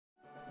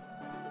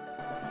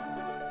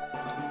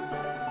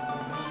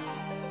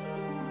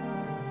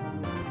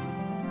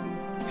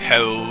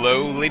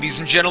Hello, ladies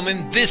and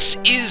gentlemen, this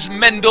is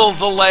Mendel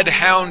the Lead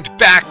Hound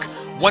back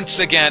once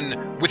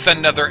again with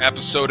another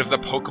episode of the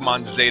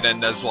Pokémon Zeta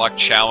Nuzlocke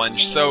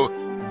Challenge. So,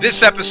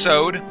 this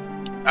episode,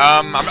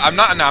 I'm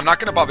not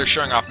going to bother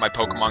showing off my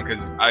Pokémon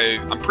because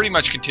I'm pretty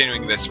much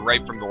continuing this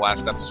right from the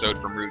last episode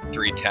from Route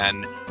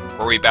 310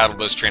 where we battled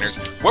those trainers.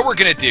 What we're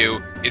going to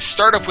do is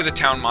start off with a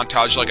town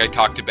montage like I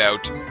talked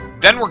about,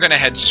 then we're going to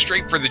head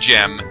straight for the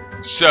gym,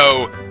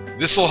 so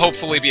this will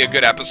hopefully be a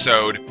good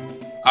episode.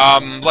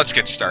 Let's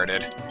get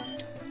started.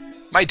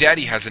 My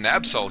daddy has an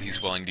Absol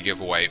he's willing to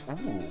give away.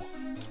 Ooh.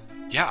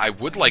 Yeah, I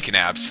would like an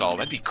Absol.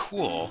 That'd be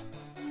cool.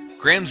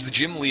 Graham's the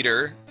gym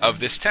leader of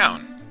this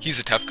town. He's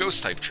a tough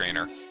ghost-type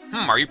trainer.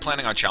 Are you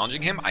planning on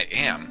challenging him? I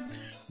am.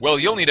 Well,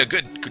 you'll need a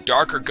good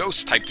dark or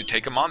ghost type to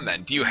take him on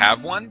then. Do you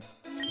have one?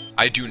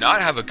 I do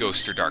not have a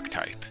ghost or dark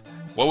type.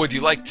 Well, would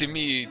you like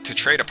me to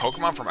trade a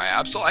Pokemon for my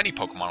Absol? Any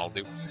Pokemon will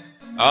do.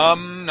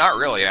 Not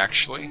really,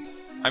 actually.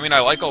 I mean,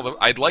 I'd like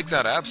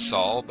that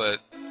Absol, but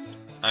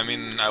I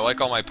mean, I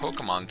like all my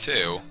Pokemon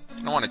too.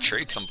 I don't want to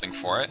trade something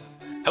for it.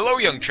 Hello,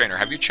 young trainer.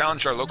 Have you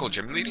challenged our local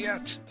gym leader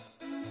yet?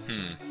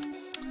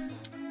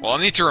 Well, I'll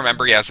need to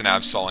remember he has an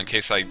Absol in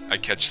case I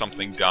catch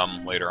something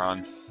dumb later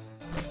on.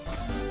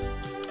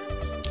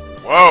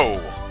 Whoa!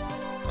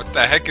 What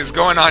the heck is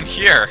going on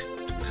here?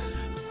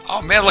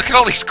 Oh man, look at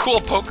all these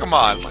cool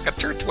Pokemon! Like a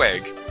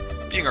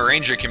Turtwig. Being a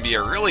ranger can be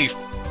a really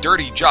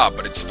dirty job,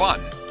 but it's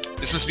fun.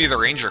 This must be the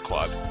Ranger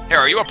Club. Hey,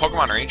 are you a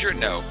Pokemon Ranger?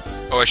 No.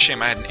 Oh, a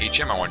shame, I had an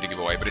HM I wanted to give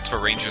away, but it's for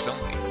Rangers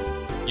only.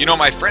 You know,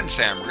 my friends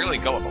say I'm really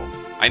gullible.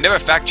 I never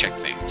fact-check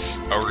things.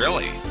 Oh,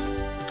 really?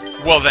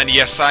 Well then,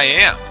 yes I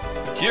am.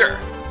 Here.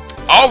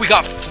 Oh, we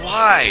got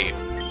Fly!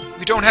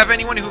 We don't have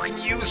anyone who can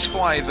use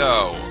Fly,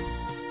 though.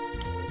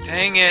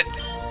 Dang it.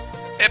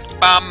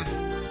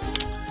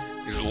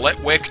 Is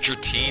Litwick,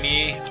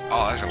 Dratini.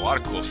 Oh, there's a lot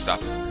of cool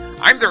stuff.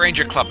 I'm the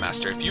Ranger Club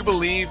Master. If you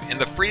believe in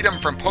the freedom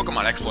from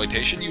Pokemon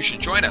exploitation, you should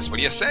join us. What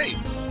do you say?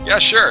 Yeah,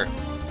 sure.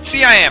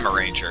 See, I am a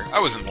ranger.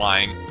 I wasn't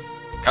lying.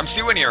 Come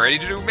see when you're ready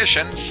to do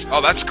missions. Oh,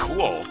 that's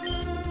cool.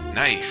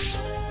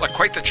 Nice. Look,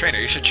 quite the trainer.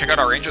 You should check out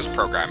our Rangers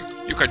program.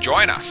 You could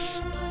join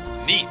us.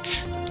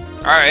 Neat.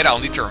 Alright, I'll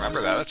need to remember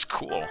that. That's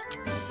cool.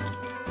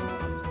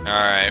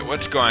 Alright,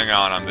 what's going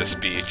on this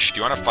beach?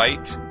 Do you want to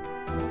fight?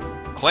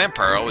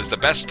 Clamperl is the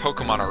best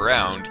Pokemon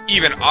around.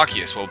 Even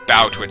Arceus will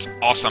bow to its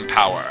awesome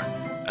power.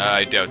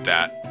 I doubt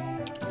that.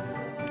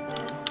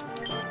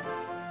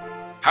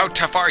 How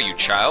tough are you,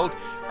 child?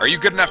 Are you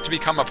good enough to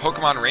become a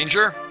Pokemon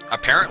Ranger?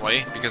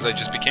 Apparently, because I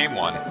just became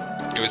one.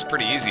 It was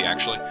pretty easy,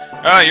 actually.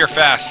 Ah, you're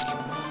fast.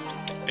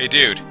 Hey,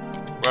 dude.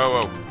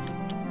 Whoa, whoa.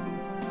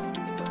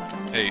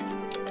 Hey,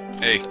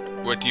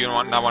 what, do you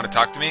not want to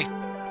talk to me?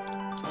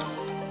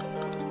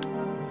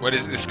 What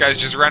is this guy's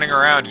just running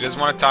around? He doesn't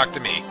want to talk to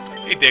me.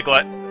 Hey,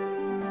 Diglett.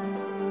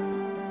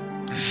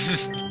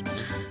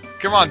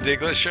 Come on,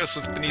 Diglett, show us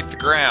what's beneath the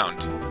ground.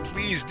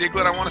 Please,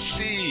 Diglett, I want to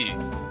see.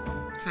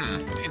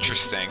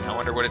 Interesting. I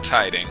wonder what it's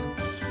hiding.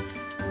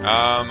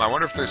 I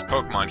wonder if there's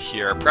Pokemon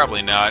here.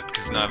 Probably not,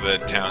 because none of the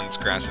town's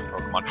grass have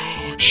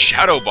Pokemon.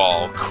 Shadow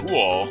Ball!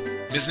 Cool!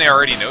 Mizne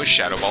already knows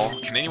Shadow Ball.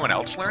 Can anyone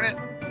else learn it?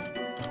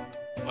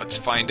 Let's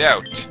find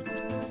out.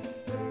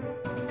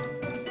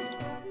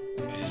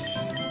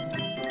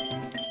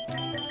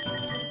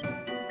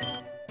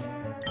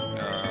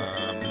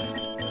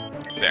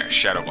 There,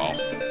 Shadow Ball.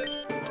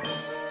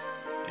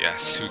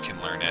 Yes, who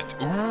can learn it?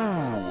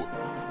 Ooh!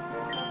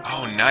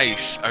 Oh,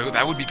 nice. Oh,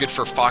 that would be good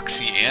for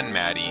Foxy and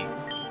Maddie.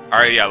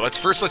 Alright, yeah, let's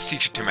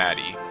teach it to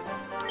Maddie.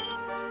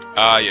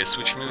 Yes,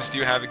 which moves do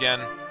you have again?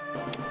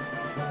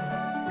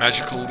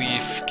 Magical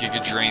Leaf,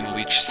 Giga Drain,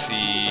 Leech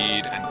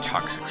Seed, and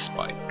Toxic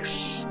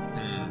Spikes.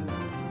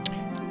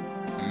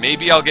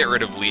 Maybe I'll get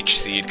rid of Leech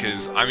Seed,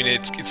 because, I mean,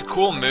 it's a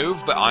cool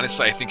move, but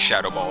honestly, I think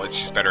Shadow Ball, it's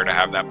just better to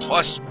have that.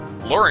 Plus,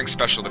 lowering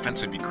Special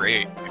Defense would be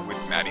great with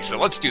Maddie, so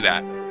let's do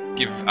that.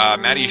 Give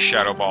Maddie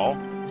Shadow Ball.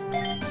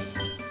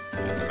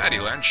 Maddie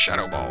learned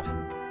Shadow Ball.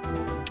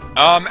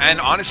 And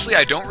honestly,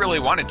 I don't really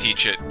want to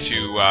teach it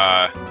to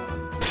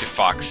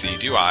Foxy,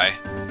 do I?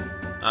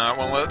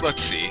 Well,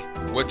 let's see.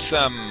 What's,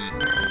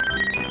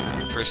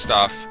 first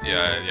off,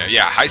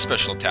 yeah, high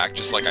special attack,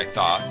 just like I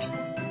thought.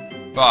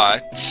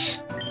 But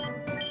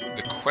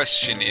the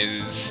question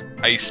is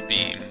Ice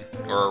Beam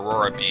or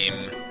Aurora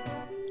Beam.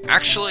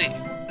 Actually,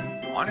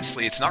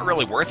 honestly, it's not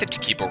really worth it to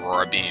keep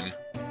Aurora Beam.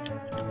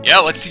 Yeah,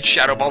 let's teach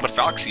Shadow Ball to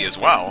Foxy as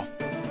well.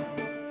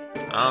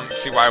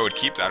 See why I would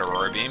keep that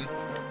Aurora Beam.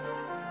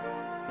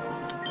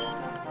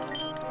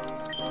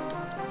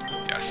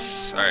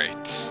 Yes,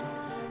 alright.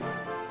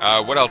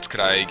 What else could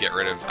I get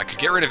rid of? I could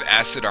get rid of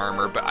Acid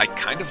Armor, but I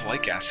kind of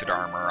like Acid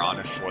Armor,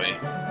 honestly.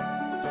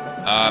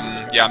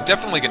 Yeah, I'm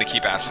definitely going to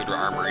keep Acid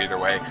Armor either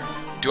way.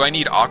 Do I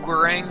need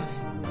Aqua Ring?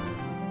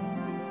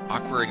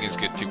 Aqua Ring is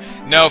good too.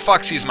 No,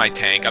 Foxy's my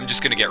tank. I'm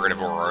just going to get rid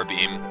of Aurora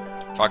Beam.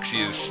 Foxy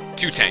is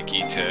too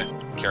tanky to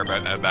care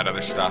about that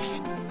other stuff.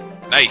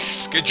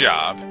 Nice, good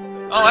job.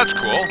 Oh, that's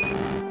cool.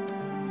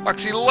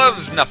 Foxy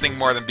loves nothing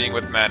more than being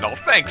with Mendel.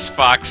 Thanks,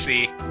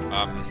 Foxy.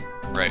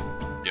 Right.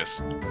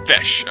 Yes.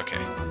 Fish. Okay.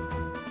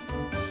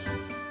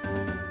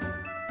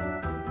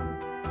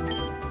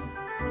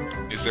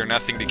 Is there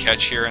nothing to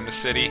catch here in the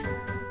city?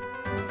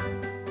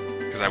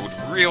 Because I would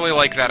really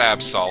like that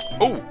Absol.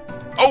 Oh!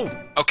 Oh!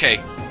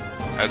 Okay.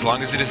 As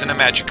long as it isn't a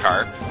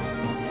Magikarp.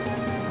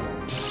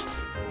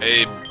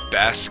 A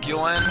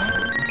Basculin?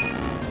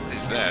 What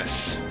is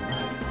this?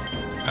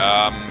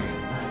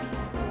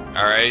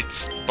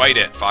 Alright. Bite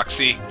it,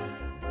 Foxy.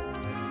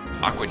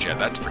 Aqua Jet,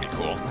 that's pretty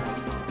cool.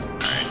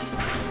 Alright.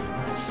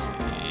 Let's see.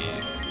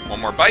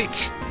 One more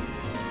bite.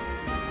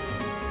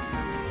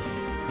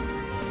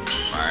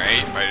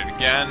 Alright, bite it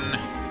again.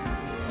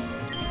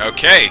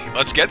 Okay,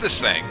 let's get this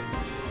thing.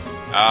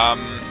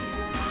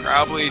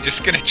 Probably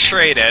just gonna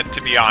trade it,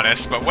 to be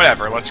honest, but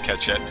whatever, let's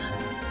catch it.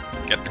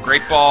 Get the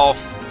Great Ball.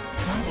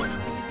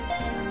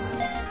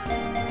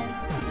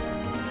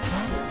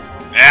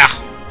 Yeah!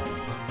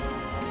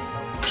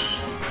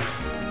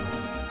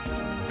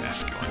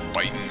 Basculin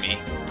biting me.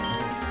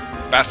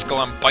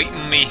 Basculin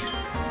biting me.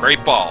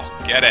 Great Ball,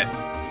 get it.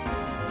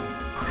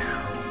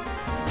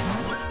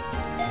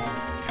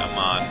 Come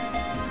on.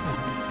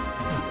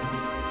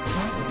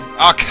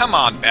 Oh, come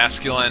on,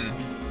 Basculin.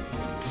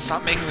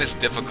 Stop making this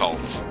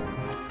difficult.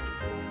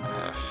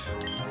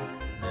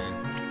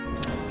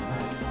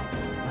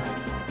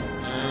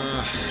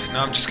 No,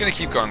 I'm just gonna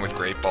keep going with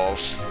Great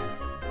Balls.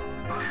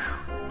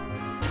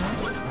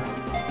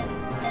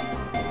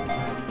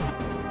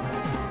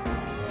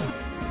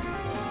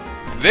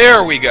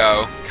 There we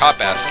go! Caught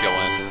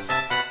Basculin.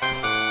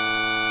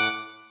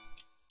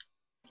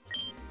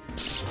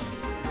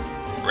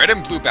 Red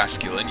and blue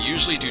Basculin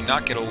usually do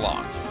not get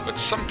along, but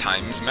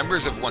sometimes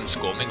members of one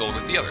school mingle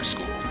with the other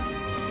school.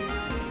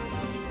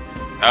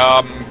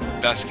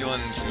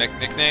 Basculin's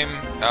nickname?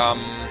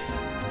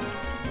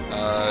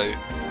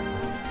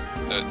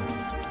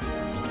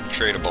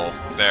 Tradable.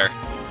 There.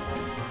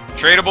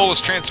 Tradable was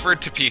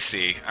transferred to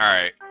PC.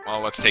 Alright,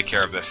 well, let's take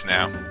care of this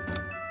now.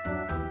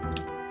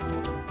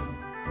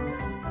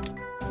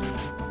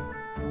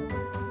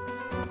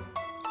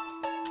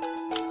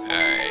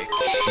 Alright.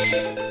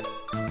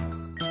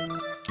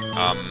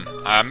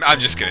 I'm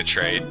just gonna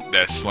trade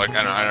this. Like,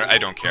 I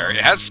don't care.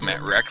 It has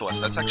Reckless.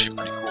 That's actually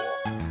pretty cool.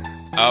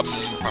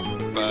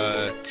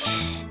 But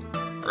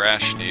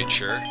Rash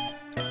Nature.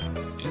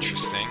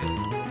 Interesting.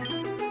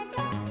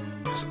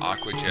 There's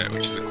Aqua Jet,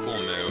 which is a cool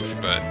move,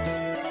 but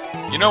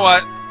you know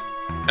what?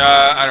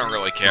 I don't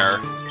really care.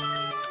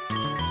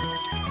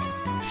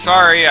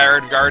 Sorry, I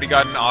already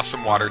got an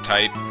awesome water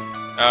type.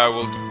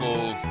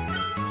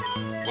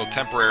 We'll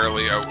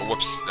temporarily. Oh,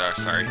 whoops.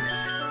 Sorry.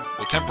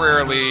 We'll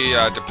temporarily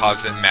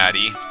deposit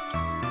Maddie.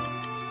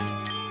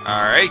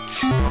 Alright.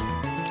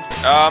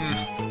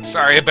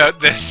 Sorry about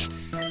this.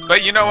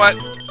 But you know what?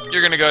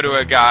 You're gonna go to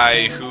a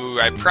guy who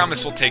I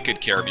promise will take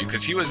good care of you,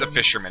 because he was a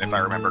fisherman, if I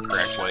remember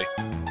correctly.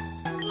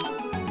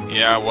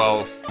 Yeah,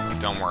 well,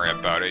 don't worry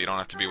about it. You don't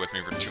have to be with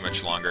me for too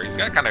much longer. He's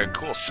got kind of a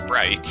cool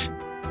sprite.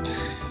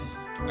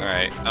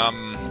 Alright,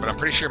 but I'm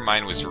pretty sure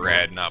mine was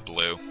red, not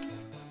blue.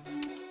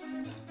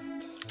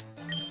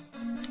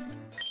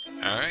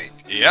 Alright,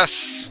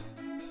 yes!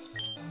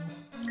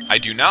 I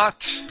do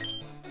not.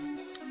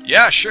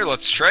 Yeah, sure,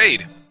 let's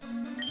trade.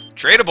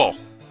 Tradable.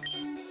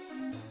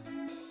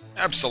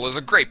 Absol is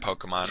a great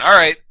Pokemon.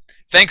 Alright,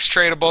 thanks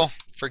Tradable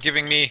for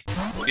giving me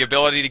the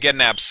ability to get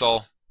an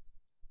Absol.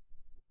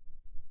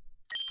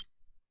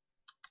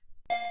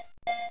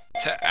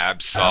 To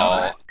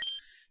Absol.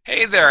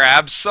 Hey there,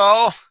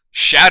 Absol.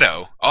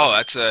 Shadow. Oh,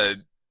 that's a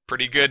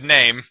pretty good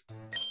name.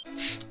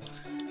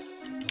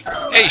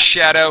 Hey,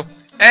 Shadow.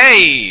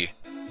 Hey!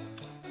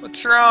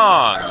 What's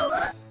wrong?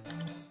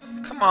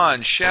 Come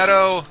on,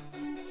 Shadow.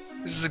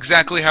 This is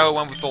exactly how it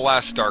went with the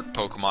last Dark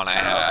Pokemon I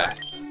had.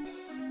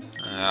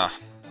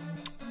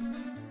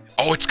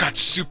 Oh, it's got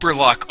Super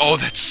Luck. Oh,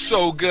 that's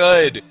so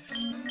good.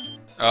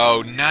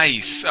 Oh,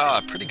 nice.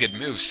 Pretty good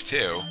moves,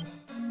 too.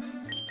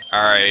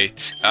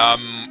 Alright,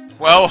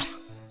 well,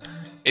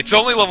 it's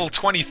only level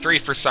 23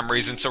 for some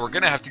reason, so we're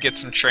gonna have to get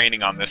some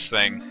training on this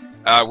thing.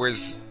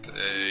 Where's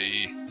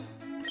the...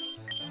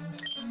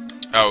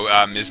 Oh,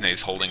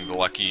 Mizne's holding the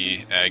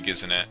lucky egg,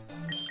 isn't it?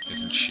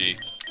 Isn't she?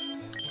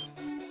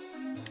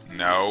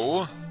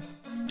 No?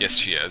 Yes,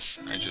 she is.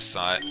 I just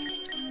saw it.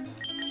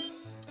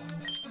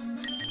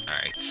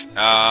 Alright,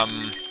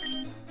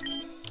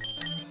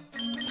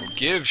 we'll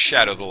give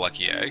Shadow the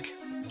lucky egg.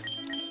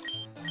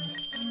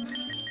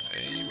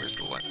 Hey, where's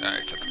the lucky...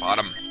 Alright, it's at the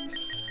bottom.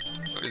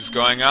 What is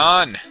going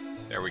on?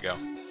 There we go.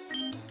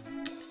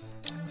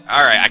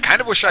 Alright, I kind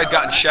of wish I'd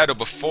gotten Shadow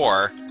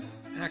before.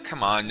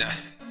 Come on.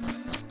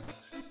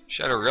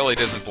 Shadow really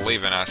doesn't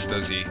believe in us,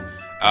 does he?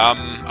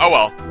 Oh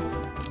well.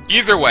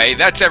 Either way,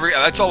 that's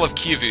all of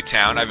Kivu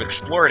Town. I've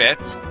explored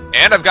it,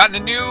 and I've gotten a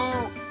new...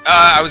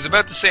 I was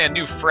about to say a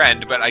new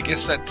friend, but I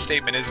guess that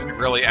statement isn't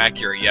really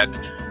accurate yet.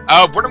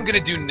 What I'm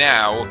gonna do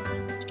now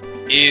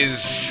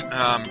is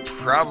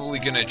probably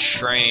gonna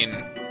train...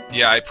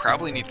 Yeah, I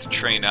probably need to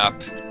train up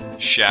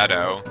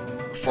Shadow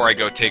before I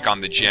go take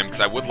on the gym,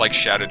 because I would like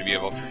Shadow to be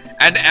able...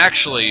 And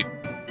actually,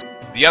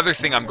 the other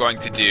thing I'm going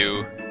to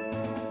do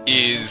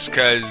is,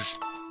 because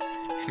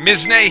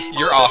Mizne,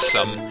 you're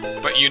awesome,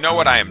 but you know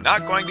what I am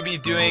not going to be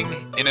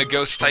doing in a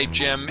Ghost-type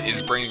gym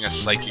is bringing a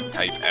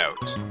Psychic-type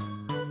out.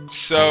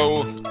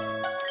 So...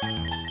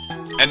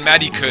 And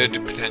Maddie could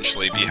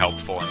potentially be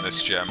helpful in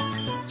this gym.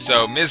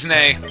 So,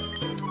 Mizne,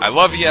 I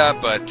love ya,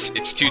 but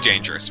it's too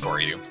dangerous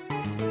for you.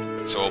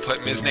 So we'll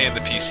put Mizne in the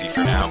PC for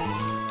now.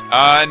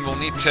 And we'll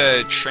need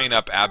to train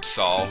up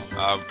Absol.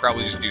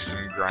 Probably just do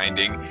some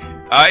grinding.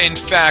 In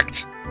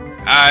fact,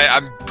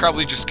 I'm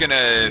probably just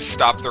gonna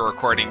stop the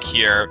recording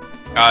here,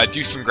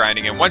 do some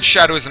grinding, and once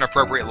Shadow is an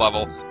appropriate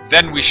level,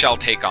 then we shall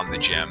take on the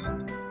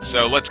gym.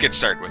 So let's get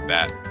started with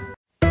that.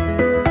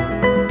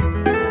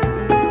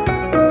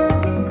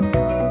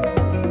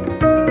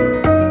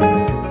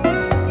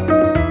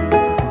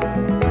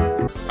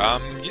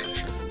 Yeah,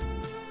 sure.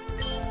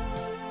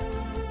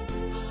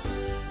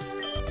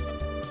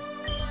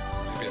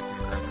 Maybe I can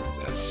grab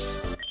this.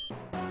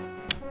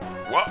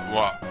 What?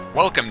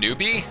 Welcome,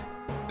 newbie.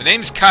 The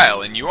name's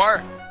Kyle, and you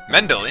are?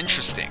 Mendel,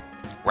 interesting.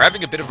 We're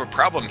having a bit of a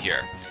problem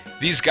here.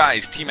 These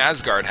guys, Team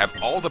Asgard, have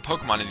all the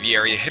Pokemon in the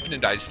area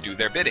hypnotized to do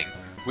their bidding.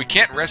 We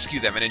can't rescue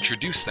them and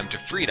introduce them to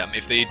freedom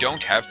if they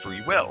don't have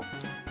free will.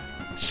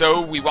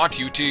 So we want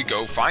you to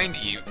go find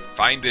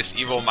this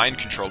evil mind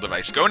control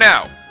device. Go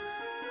now!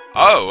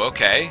 Oh,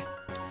 okay.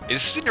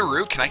 Is this in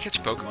Naru? Can I catch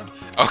Pokemon?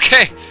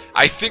 Okay,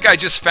 I think I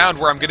just found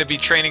where I'm going to be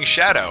training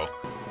Shadow.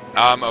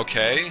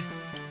 Okay.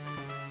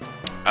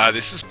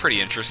 This is pretty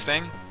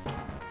interesting.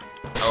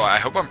 Oh, I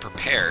hope I'm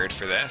prepared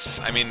for this.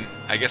 I mean,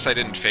 I guess I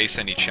didn't face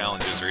any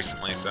challenges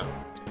recently, so...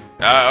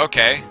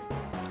 okay.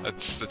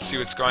 Let's see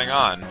what's going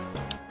on.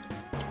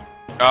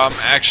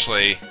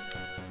 Actually,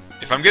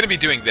 if I'm gonna be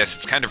doing this,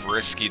 it's kind of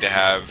risky to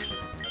have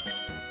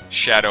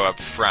Shadow up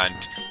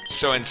front.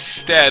 So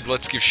instead,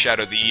 let's give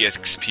Shadow the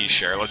EXP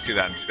share. Let's do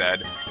that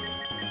instead.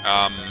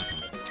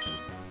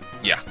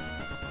 Yeah.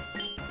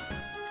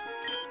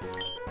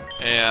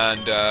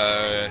 And,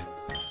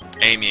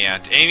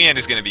 Amiant. Amiant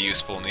is going to be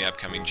useful in the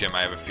upcoming gym,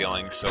 I have a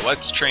feeling, so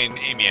let's train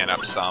Amiant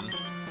up some.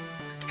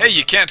 Hey,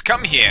 you can't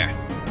come here!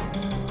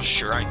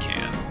 Sure I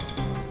can.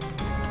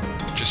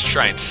 Just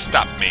try and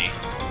stop me.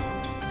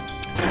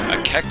 A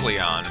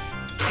Kecleon.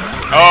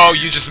 Oh,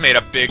 you just made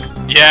a big...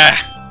 Yeah!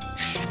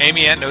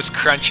 Amiant knows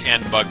Crunch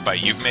and Bug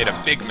Bite. You've made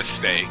a big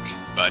mistake,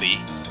 buddy.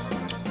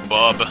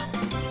 Bub.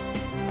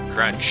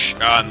 Crunch.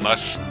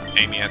 Unless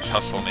Amiant's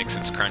Hustle makes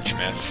its Crunch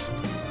miss.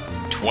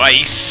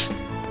 Twice!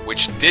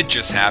 Which did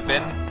just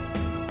happen.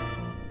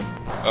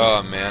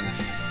 Oh man.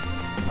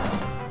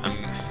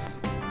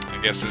 I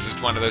guess this is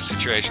one of those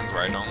situations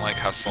where I don't like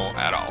Hustle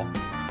at all.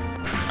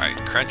 Alright,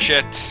 Crunch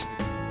it.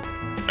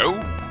 Oh!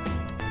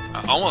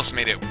 I almost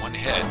made it one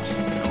hit. That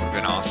would have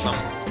been awesome.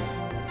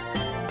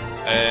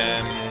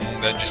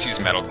 And then just use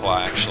Metal Claw,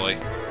 actually.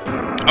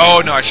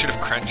 Oh no, I should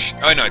have Crunched.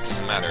 Oh no, it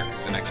doesn't matter,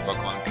 because the next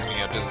Pokemon coming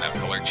out doesn't have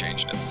color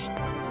change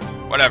necessarily.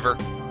 Whatever.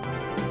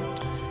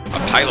 A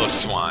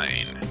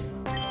Piloswine.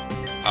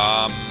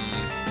 What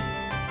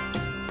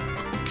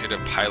could a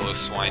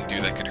Piloswine do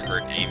that could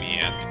hurt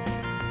Amiant?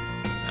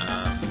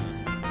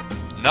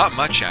 Not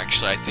much,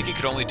 actually. I think it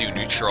could only do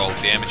neutral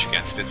damage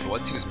against it, so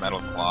let's use Metal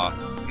Claw.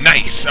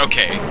 Nice!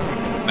 Okay.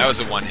 That was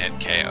a one-hit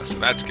KO, so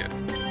that's good.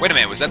 Wait a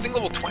minute, was that thing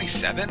level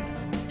 27?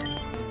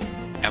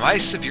 Am I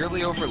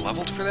severely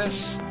over-leveled for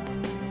this?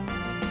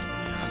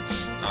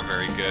 That's not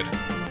very good.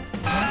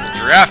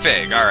 Giraffe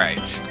Egg!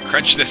 Alright.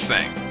 Crunch this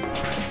thing.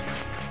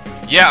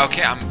 Yeah,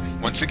 okay,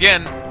 once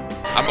again,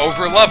 I'm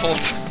over-leveled.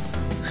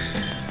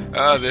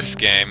 This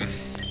game.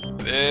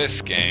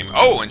 This game.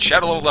 Oh, and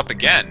Shadow leveled up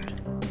again.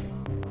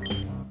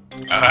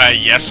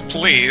 Yes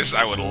please,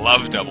 I would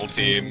love Double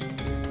Team.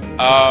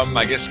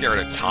 I guess get rid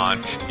of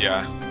Taunt,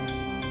 yeah.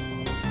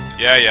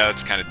 Yeah,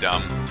 that's kind of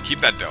dumb. Keep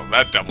that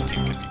Double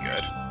Team could be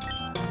good.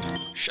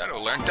 Shadow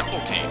learned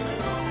Double Team.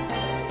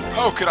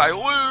 How could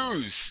I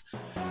lose?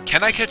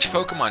 Can I catch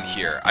Pokemon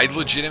here? I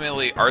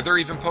legitimately... Are there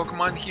even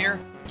Pokemon here?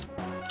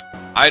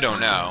 I don't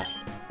know.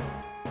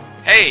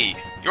 Hey!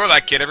 You're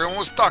that kid everyone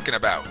was talking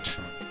about.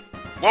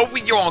 Well,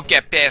 you won't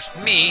get past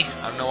me.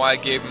 I don't know why I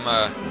gave him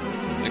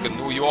like a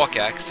New York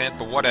accent,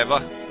 but whatever.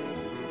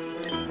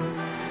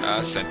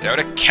 Sent out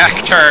a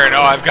Cacturn!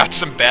 Oh, I've got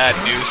some bad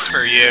news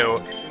for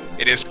you.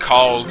 It is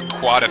called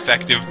Quad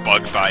Effective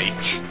Bug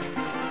Bite.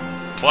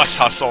 Plus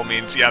Hustle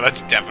means, yeah,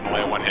 that's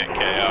definitely a one-hit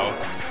KO.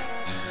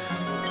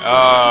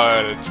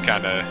 Oh, it's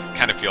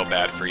kinda feel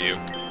bad for you.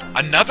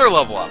 Another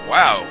level up,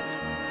 wow.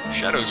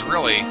 Shadow's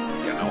really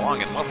getting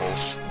along in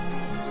levels.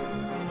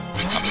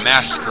 A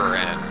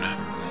Mascarin.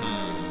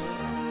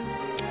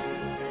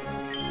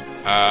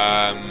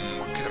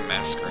 What could a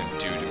Mascarin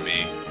do to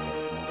me?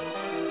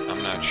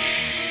 I'm not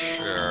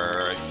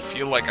sure. I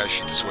feel like I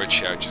should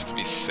switch out just to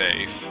be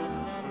safe.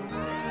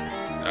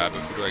 But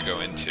who do I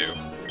go into?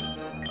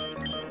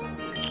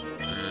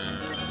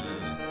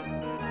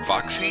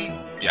 Foxy?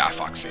 Yeah,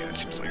 Foxy. That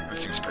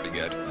seems pretty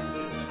good.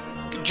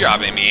 Good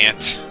job,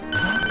 Amiant.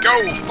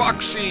 Go,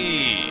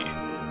 Foxy!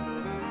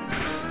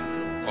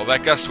 Well,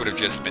 that Gust would have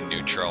just been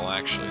neutral,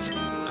 actually. So,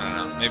 I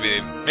don't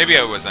know. Maybe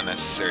it was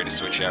unnecessary to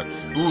switch out.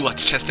 Ooh,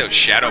 let's test out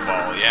Shadow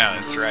Ball. Yeah,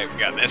 that's right. We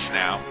got this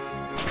now.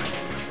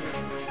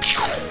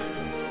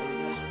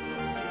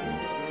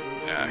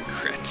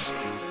 Crit.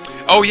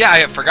 Oh yeah,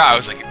 I forgot. I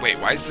was like, wait,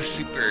 why is this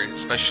super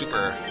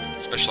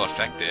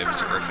effective,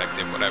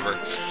 whatever?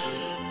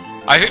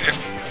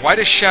 Why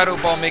does Shadow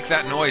Ball make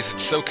that noise?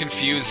 It's so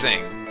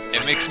confusing.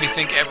 It makes me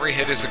think every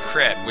hit is a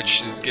crit,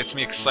 which gets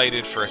me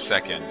excited for a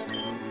second.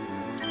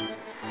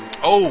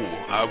 Oh,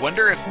 I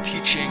wonder if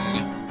teaching...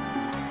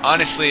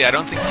 Honestly, I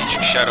don't think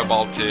teaching Shadow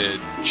Ball to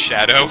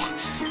Shadow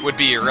would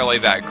be really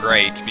that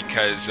great,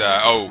 because...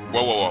 oh,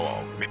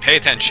 whoa. Pay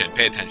attention,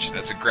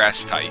 that's a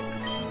grass type.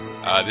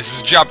 This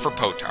is a job for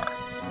Potar.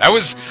 I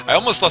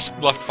almost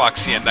left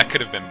Foxy in, that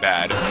could have been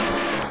bad.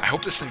 I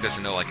hope this thing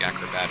doesn't know, like,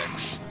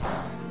 acrobatics.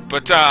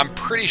 But I'm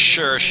pretty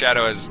sure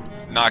Shadow has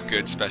not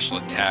good special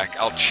attack.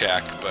 I'll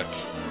check,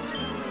 but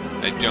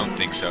I don't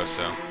think so,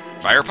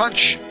 Fire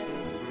Punch?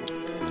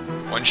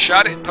 One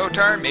shot at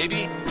Potar,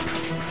 maybe?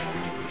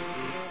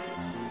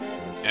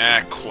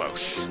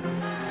 Close.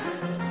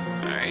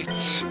 Alright.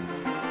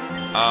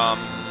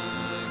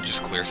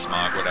 Just clear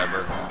smog,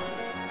 whatever.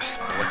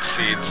 Blitz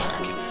Seeds.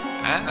 Okay.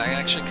 I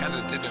actually kind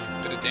of did a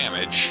bit of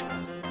damage.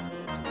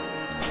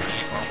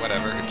 Okay, well,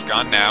 whatever. It's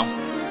gone now.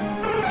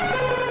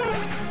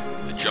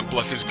 The jump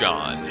bluff is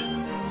gone.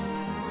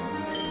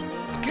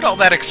 Look at all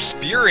that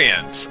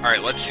experience!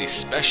 Alright, let's see.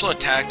 Special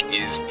attack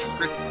is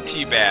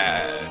pretty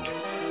bad.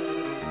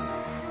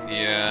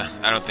 Yeah,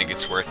 I don't think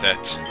it's worth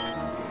it.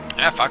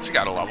 Foxy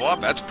got a level up.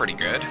 That's pretty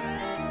good.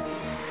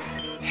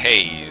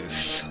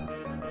 Haze.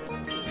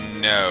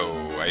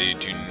 No, I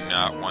do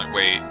not want...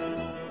 Wait.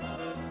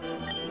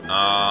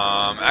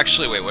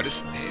 Actually, wait, what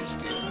does Haze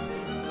do?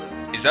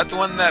 Is that the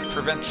one that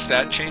prevents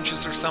stat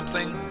changes or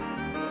something?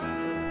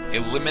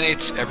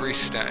 Eliminates every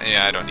stat...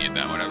 Yeah, I don't need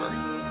that, whatever.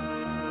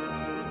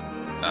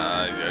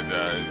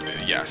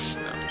 Yes,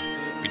 no.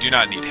 We do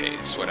not need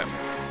Haze, whatever.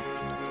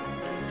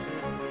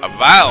 A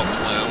Vile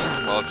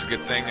Plume. Well, it's a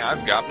good thing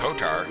I've got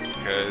Potar,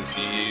 because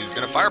he's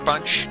gonna Fire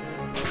Punch.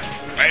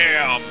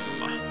 Bam!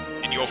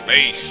 In your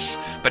face.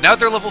 But now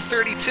they're level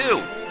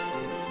 32.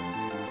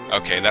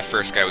 Okay, that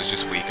first guy was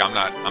just weak. I'm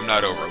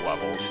not over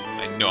leveled.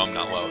 I know I'm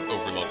not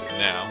over leveled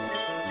now.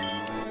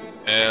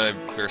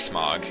 Clear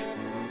smog.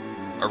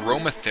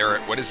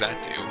 Aromatherapy. What does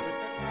that do?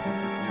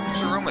 What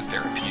does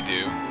aromatherapy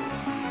do?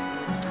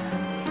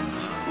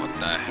 What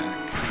the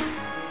heck?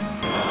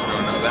 I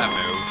don't know that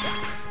move.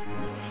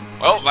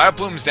 Well,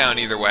 Vileplume's down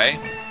either way.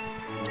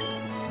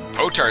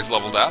 Potar's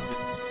leveled up.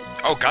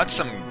 Oh, got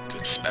some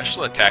good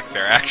special attack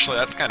there, actually.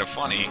 That's kind of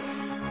funny.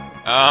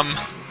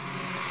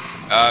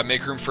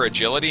 Make room for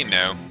agility?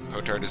 No.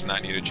 Potar does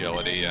not need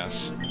agility,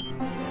 yes.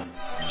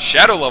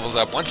 Shadow levels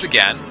up once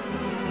again.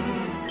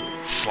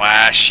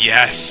 Slash,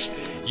 yes!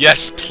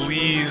 Yes,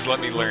 please let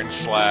me learn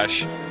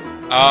Slash.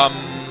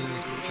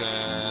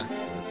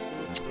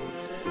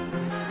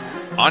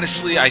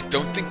 Honestly, I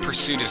don't think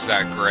Pursuit is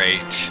that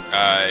great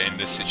in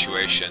this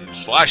situation.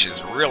 Slash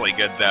is really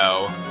good,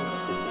 though.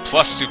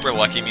 Plus Super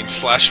Lucky means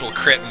Slash will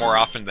crit more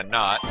often than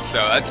not, so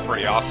that's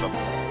pretty awesome.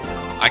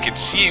 I can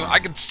see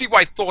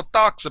why Thor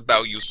talks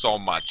about you so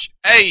much.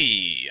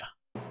 Hey!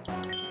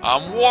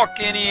 I'm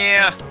walking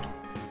here!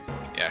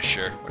 Yeah,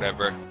 sure,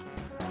 whatever.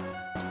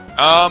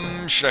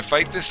 Should I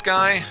fight this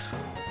guy?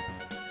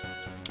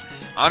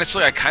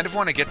 Honestly, I kind of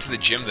want to get to the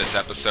gym this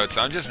episode,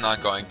 so I'm just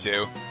not going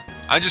to.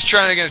 I'm just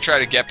gonna try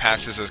to get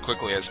past this as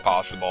quickly as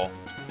possible.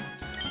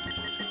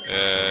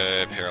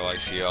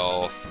 Paralyze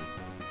heal.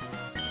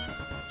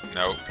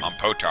 Nope, on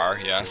Potar,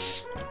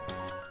 yes.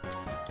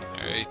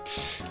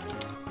 Alright.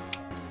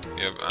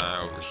 Yep,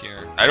 over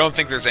here. I don't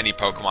think there's any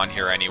Pokemon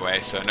here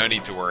anyway, so no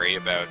need to worry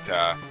about,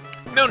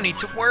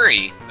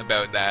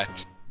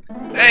 that.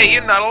 Hey,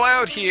 you're not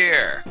allowed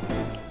here!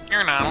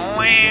 You're not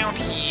allowed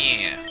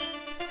here!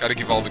 Gotta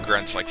give all the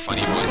grunts, like,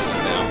 funny voices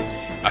now.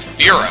 A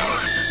Fearow!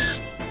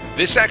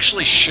 This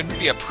actually shouldn't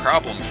be a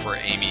problem for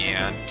Amy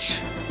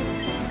Ant.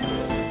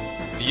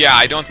 Yeah,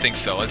 I don't think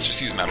so. Let's just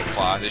use Metal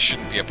Claw. This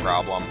shouldn't be a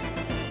problem.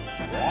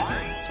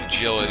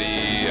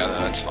 Agility,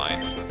 that's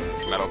fine.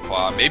 It's Metal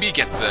Claw. Maybe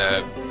get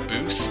the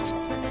boost?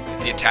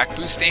 The attack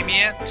boost, Amy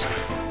Ant?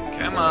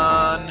 Come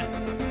on.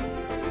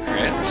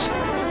 Crit.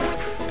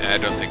 I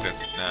don't think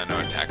that's... No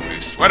attack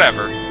boost.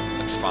 Whatever.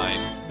 That's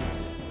fine.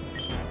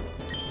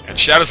 And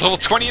Shadow's level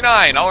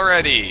 29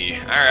 already!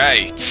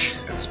 Alright.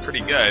 That's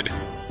pretty good.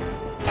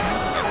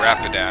 A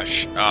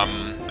Rapidash.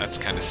 That's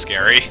kind of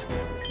scary.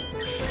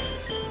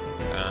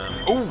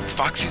 Oh,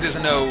 Foxy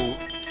doesn't know...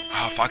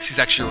 Oh, Foxy's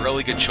actually a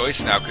really good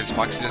choice now, because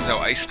Foxy doesn't know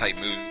Ice-type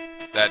move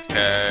that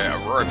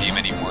Aurora Beam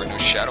anymore. No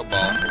Shadow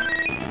Ball.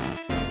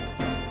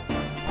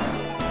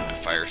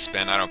 Fire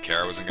Spin, I don't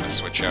care. I wasn't going to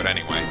switch out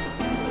anyway.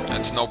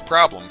 That's no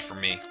problem for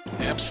me.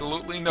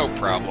 Absolutely no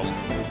problem.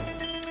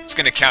 It's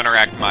going to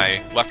counteract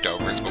my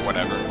leftovers, but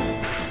whatever.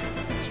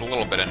 It's a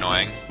little bit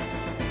annoying.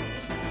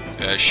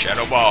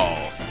 Shadow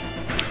Ball.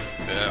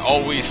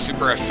 Always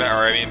super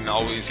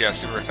effective,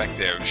 super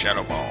effective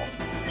Shadow Ball.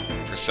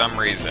 For some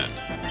reason.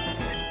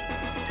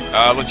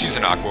 Let's use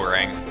an Aqua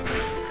Ring,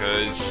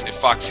 because if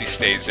Foxy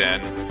stays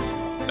in,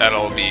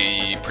 that'll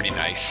be pretty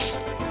nice.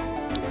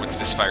 once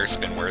this fire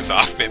spin wears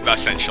off,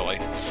 essentially.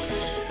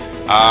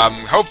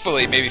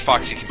 Hopefully, maybe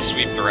Foxy can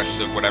sweep the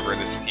rest of whatever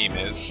this team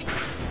is.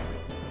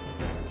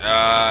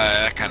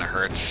 That kind of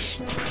hurts.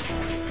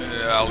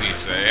 I'll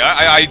use a...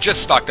 I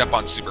just stocked up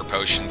on super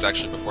potions,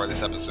 actually, before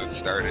this episode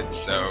started,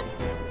 so...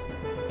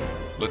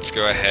 let's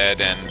go ahead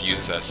and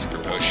use a super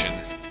potion.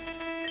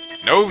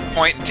 No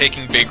point in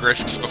taking big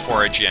risks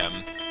before a gym.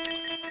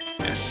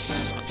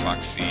 Yes, on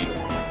Foxy. Right.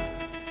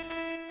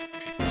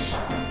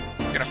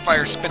 I'm gonna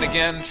fire spin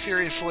again?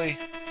 Seriously?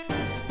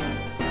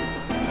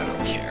 I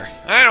don't care.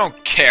 I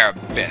don't care a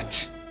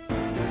bit.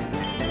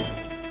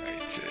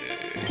 Right,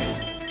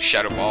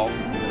 Shadow Ball,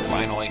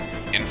 finally.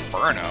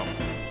 Inferno.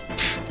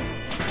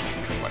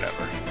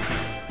 Whatever.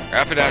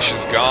 Rapidash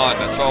is gone,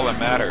 that's all that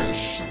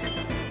matters.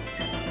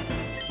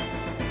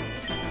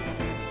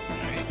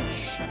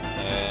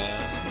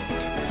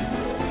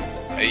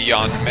 A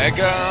Yon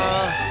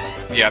Mega.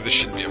 Yeah, this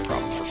shouldn't be a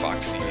problem for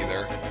Foxy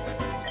either.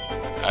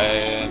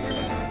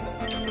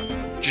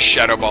 Just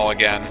Shadow Ball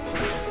again.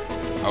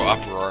 Oh,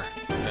 Uproar.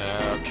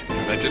 Okay,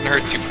 that didn't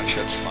hurt too much,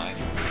 that's fine.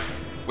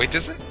 Wait,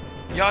 doesn't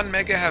Yon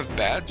Mega have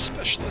bad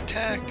special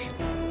attack?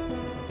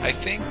 I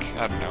think?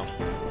 I don't know.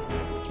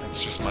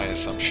 That's just my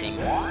assumption.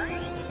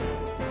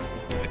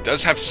 It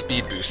does have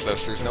speed boost though,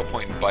 so there's no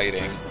point in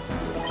biting.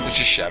 Let's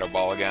just Shadow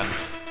Ball again.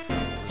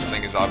 This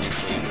thing is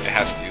obviously, it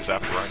has to use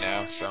Uproar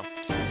now, so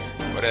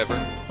whatever.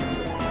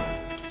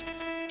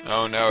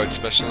 Oh no, it's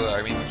special,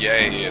 I mean,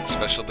 yay, its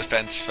special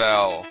defense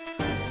fell.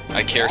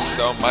 I care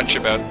so much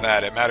about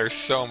that, it matters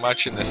so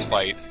much in this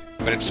fight.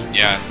 But it's,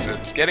 yeah, so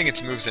it's getting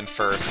its moves in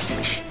first,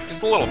 which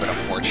is a little bit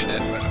unfortunate,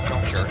 but I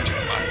don't care too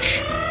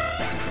much.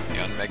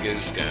 Yon Mega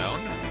is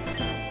down.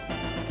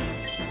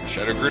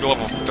 Shadow grew to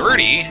level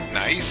 30,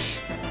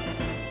 nice.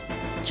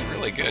 It's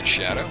really good,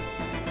 Shadow.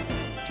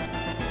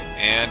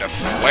 And a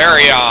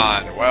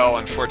Flareon! Well,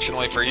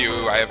 unfortunately for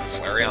you, I have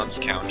Flareon's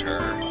counter.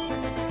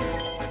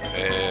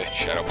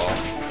 Shadow Ball.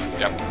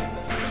 Yep.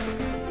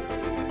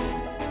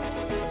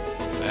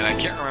 And I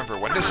can't remember,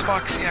 when does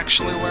Foxy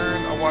actually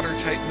learn a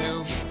water-type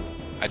move?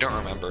 I don't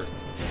remember.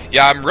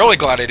 Yeah, I'm really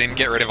glad I didn't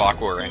get rid of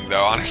Aqua Ring,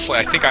 though. Honestly,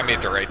 I think I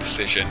made the right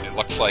decision. It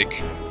looks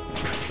like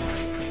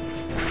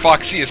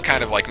Foxy is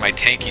kind of like my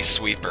tanky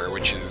sweeper,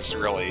 which is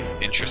really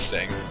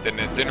interesting.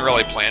 Didn't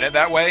really plan it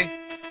that way.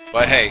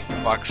 But hey,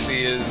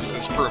 Foxy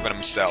has proven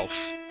himself.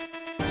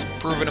 He's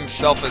proven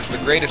himself as the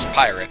greatest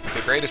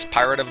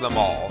pirate of them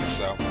all,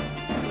 so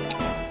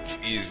it's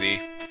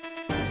easy.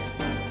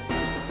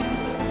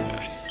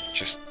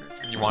 Just,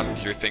 you want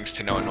your things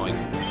to know annoying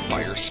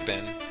fire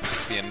spin,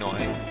 just to be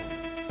annoying.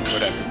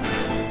 Whatever.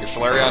 Your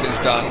Flareon is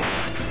done.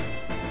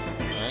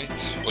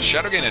 Alright, will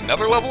Shadow gain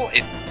another level?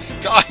 It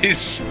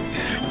does!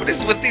 What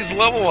is with these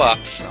level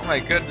ups? Oh my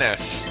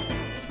goodness.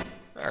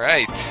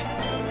 Alright.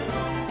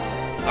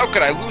 How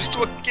could I lose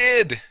to a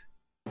kid?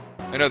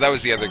 Oh no, that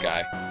was the other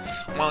guy.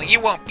 Well,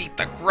 you won't beat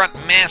the Grunt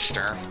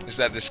Master. Is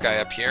that this guy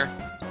up here?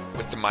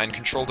 With the mind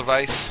control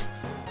device?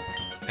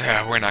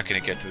 We're not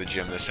gonna get to the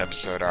gym this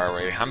episode, are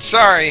we? I'm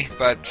sorry,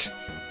 but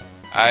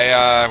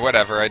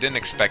whatever, I didn't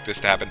expect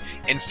this to happen.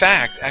 In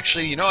fact,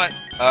 actually, you know what?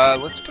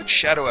 Let's put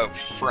Shadow out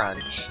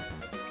front.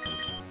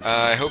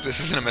 I hope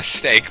this isn't a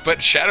mistake,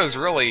 but Shadow's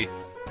really,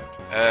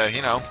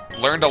 you know,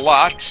 learned a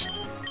lot.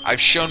 I've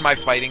shown my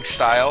fighting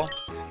style.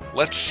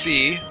 Let's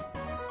see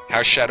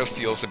how Shadow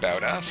feels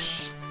about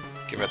us.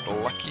 Give it the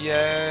lucky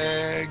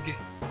egg.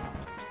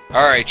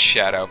 Alright,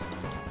 Shadow.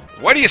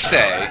 What do you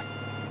say?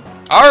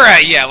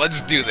 Alright, yeah, let's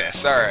do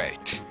this.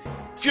 Alright.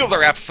 Feel the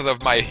wrath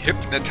of my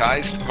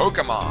hypnotized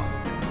Pokémon.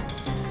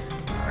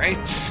 Alright.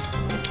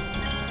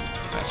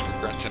 Master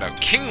Grunt and a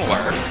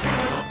Kingler.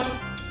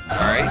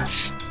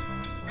 Alright.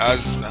 I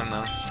don't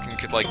know, this thing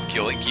could like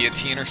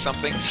guillotine or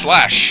something.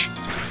 Slash!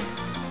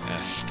 Yeah,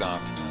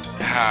 stop.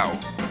 How?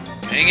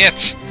 Dang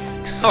it!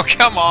 Oh,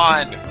 come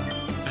on!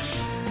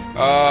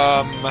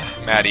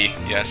 Maddie.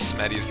 Yes,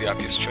 Maddie is the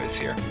obvious choice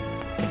here.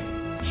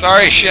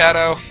 Sorry,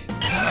 Shadow.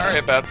 Sorry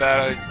about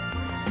that. I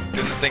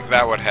didn't think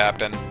that would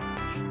happen.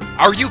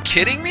 Are you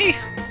kidding me?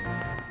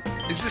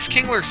 Is this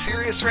Kingler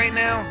serious right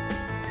now?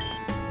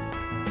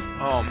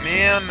 Oh,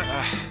 man.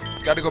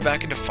 Gotta go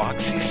back into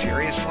Foxy?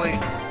 Seriously?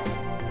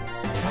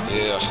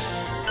 Yeah.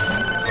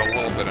 It's a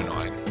little bit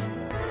annoying.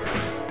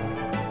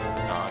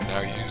 Oh,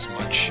 now use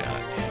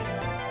Mudshot.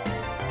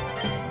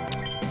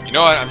 You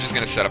know what? I'm just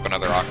gonna set up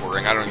another Aqua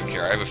Ring. I don't even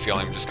care. I have a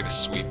feeling I'm just gonna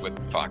sweep with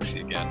Foxy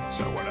again,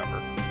 so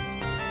whatever.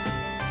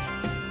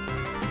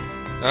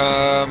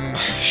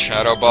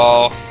 Shadow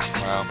Ball.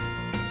 Wow.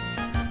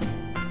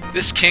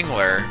 This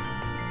Kingler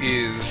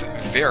is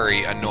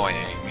very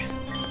annoying.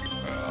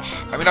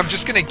 I mean, I'm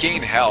just gonna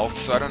gain health,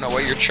 so I don't know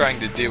what you're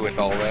trying to do with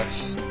all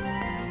this.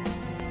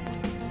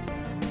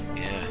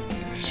 Yeah,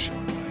 it's so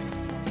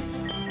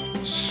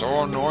annoying.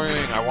 So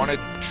annoying. I wanted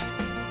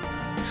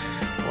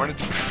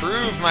to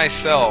prove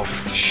myself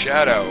to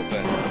Shadow,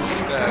 but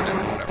instead,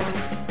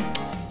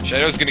 whatever.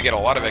 Shadow's gonna get a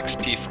lot of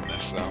XP from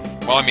this, though.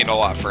 Well, I mean a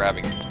lot for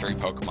having 3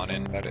 Pokemon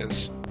in, that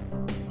is.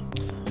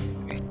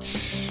 Right.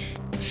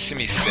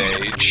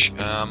 Simisage.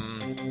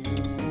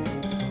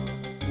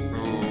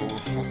 Ooh,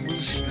 What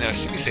moves? No,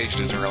 Simi Sage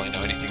doesn't really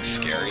know anything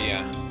scary,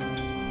 yeah.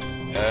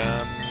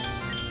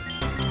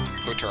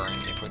 Potar,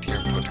 any put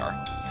here? Potar.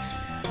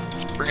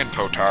 Let's bring in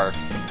Potar.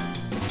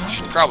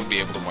 Should probably be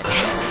able to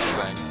one-shot this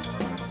thing.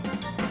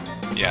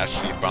 Yeah,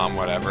 Seed Bomb,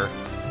 whatever.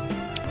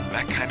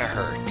 That kind of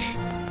hurt.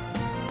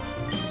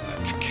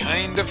 That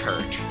kind of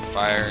hurt.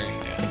 Fire,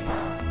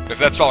 yeah. If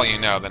that's all you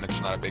know, then it's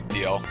not a big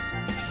deal.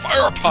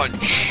 Fire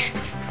Punch!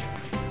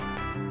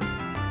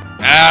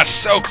 Ah,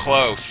 so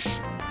close!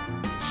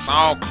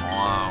 So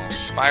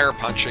close. Fire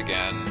Punch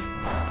again.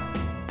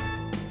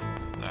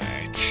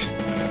 Alright,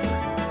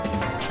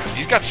 whatever.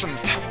 He's got some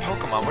tough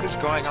Pokemon. What is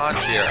going on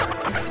here?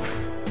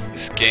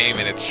 This game,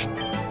 and it's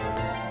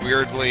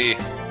weirdly...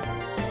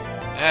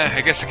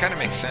 I guess it kind of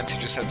makes sense. He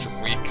just had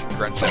some weak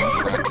grunts out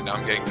front, and now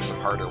I'm getting to some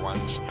harder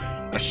ones.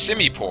 A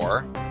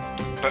Simipour,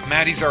 but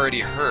Maddie's already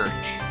hurt.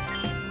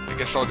 I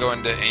guess I'll go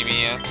into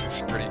Amy Ant.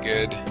 It's a pretty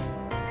good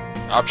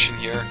option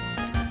here.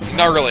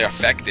 Not really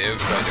effective,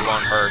 but it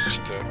won't hurt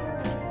to...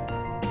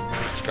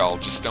 Skull,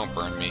 just don't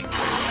burn me.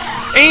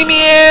 Amy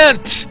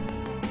Ant!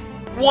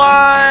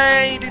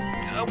 Why did...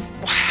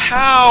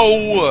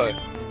 how?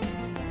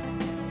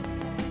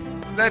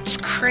 That's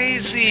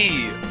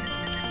crazy!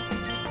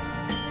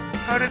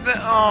 How did that...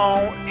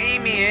 Oh,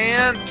 Amy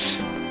Ant!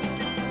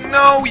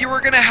 No, you were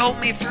gonna help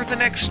me through the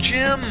next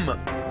gym!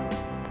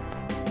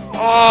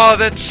 Oh,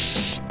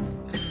 that's...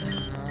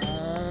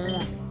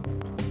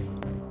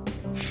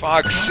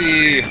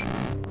 Foxy!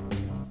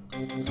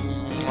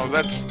 Oh,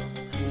 that's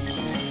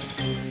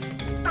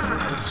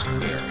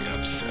very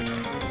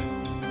upsetting.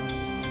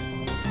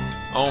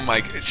 Oh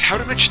my... How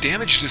much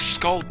damage does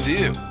Skull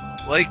do?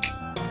 Like,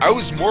 I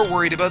was more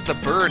worried about the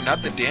bird,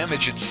 not the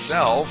damage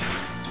itself.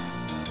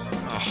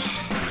 Oh,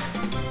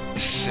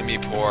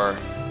 Simipour.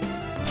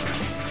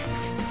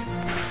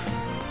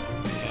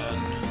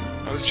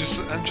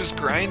 Man, I'm just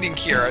grinding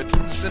here.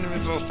 This isn't even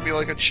supposed to be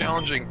like a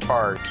challenging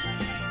part.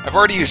 I've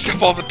already used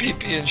up all the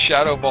PP and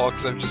Shadow Ball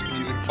because I've just been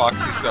using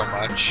Foxy so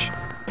much.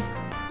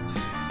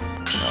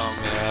 Oh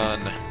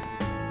man.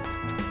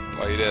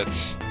 Bite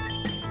it.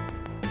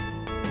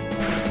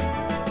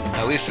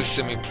 At least the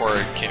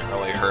Simipour can't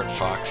really hurt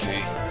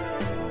Foxy.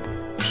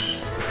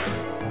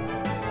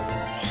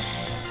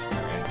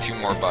 Alright, 2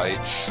 more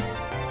bites.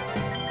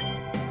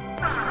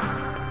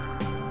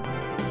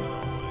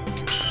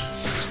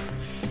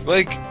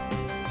 Like,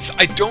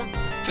 I don't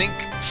think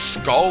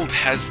Scald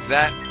has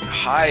that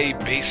high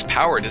base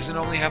power. Doesn't it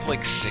only have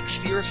like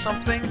 60 or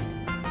something?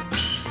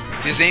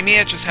 Does Amy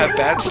Ant just have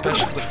bad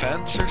special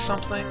defense or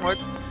something? What?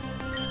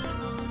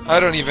 I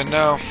don't even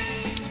know.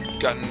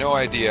 Got no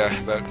idea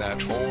about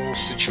that whole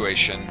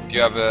situation. Do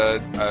you have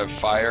a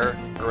fire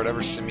or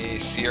whatever?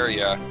 Seer?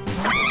 Yeah.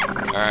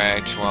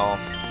 Alright, well.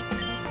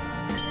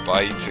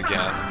 Bite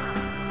again.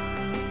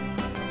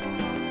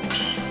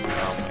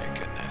 Oh my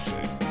goodness.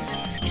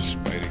 I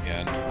just bite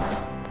again.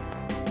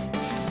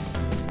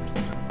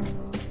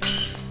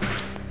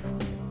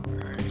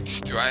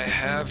 Alright, do I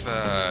have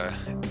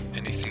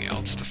anything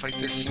else to fight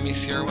this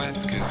Seer with?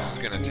 Because it's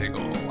gonna take a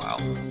little while.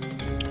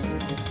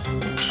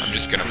 I'm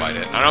just gonna bite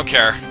it. I don't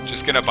care.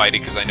 Just gonna bite it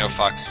because I know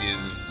Foxy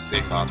is a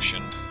safe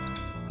option.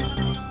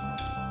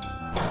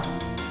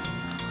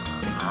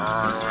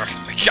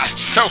 God,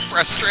 it's so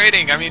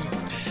frustrating. I mean,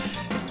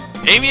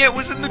 Amy Ant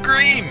was in the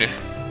green.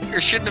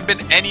 There shouldn't have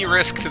been any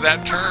risk to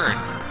that turn.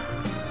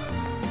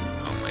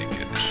 Oh my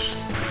goodness.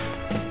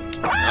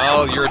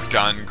 Oh, you're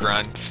done,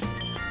 Grunt.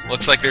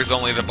 Looks like there's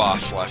only the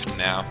boss left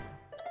now.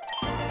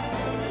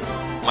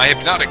 My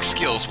hypnotic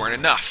skills weren't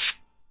enough.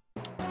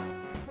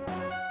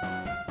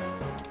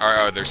 Alright,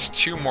 oh, there's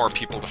 2 more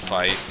people to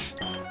fight.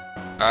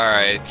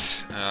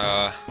 Alright,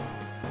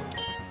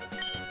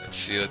 let's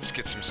see, let's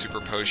get some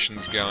super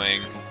potions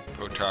going.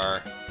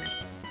 Potar.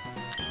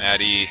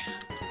 Maddie.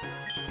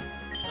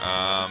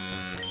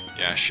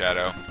 Yeah,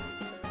 Shadow.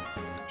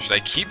 Should I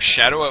keep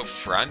Shadow out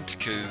front?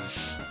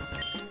 Cause...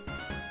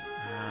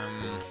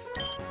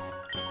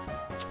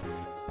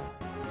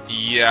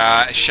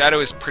 yeah, Shadow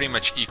is pretty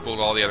much equal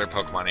to all the other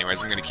Pokemon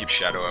anyways. I'm gonna keep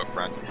Shadow out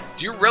front.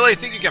 Do you really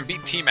think you can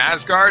beat Team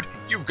Asgard?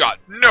 You've got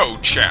no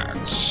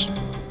chance!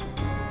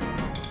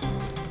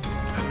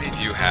 How many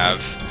do you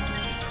have?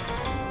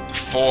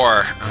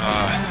 4.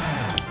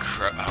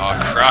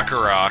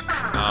 Krokorok.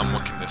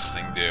 What can this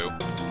thing do?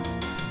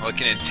 Well, it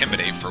can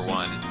Intimidate for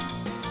 1.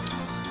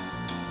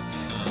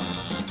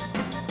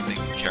 Think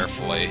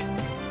carefully.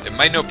 It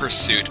might know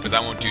Pursuit, but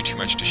that won't do too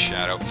much to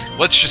Shadow.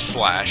 Let's just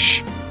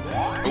Slash.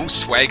 Oh,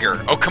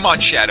 Swagger. Oh, come on,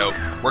 Shadow.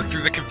 Work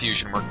through the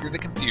confusion. Work through the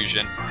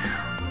confusion.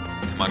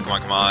 Come on, come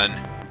on, come on.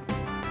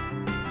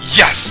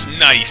 Yes!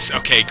 Nice!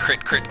 Okay,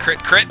 crit, crit,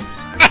 crit, crit.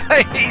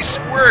 Nice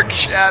work,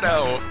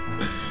 Shadow!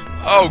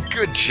 Oh,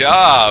 good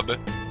job!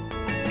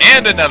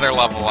 And another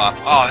level up.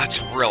 Oh,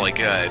 that's really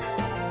good.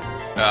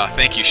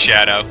 Thank you,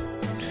 Shadow.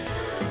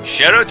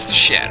 Shoutouts to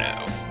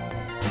Shadow.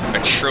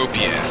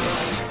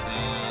 Atropius.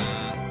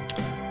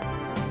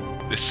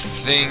 This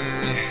thing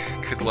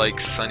could, like,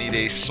 Sunny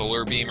Day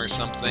Solar Beam or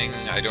something.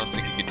 I don't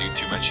think it could do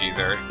too much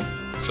either.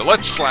 So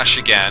let's Slash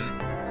again.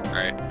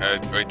 Alright,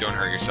 wait, don't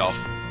hurt yourself.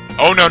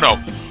 Oh no no!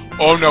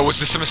 Oh no! Was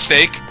this a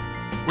mistake?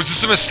 Was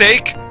this a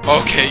mistake?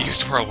 Okay,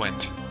 used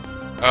Whirlwind.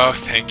 Oh,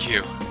 thank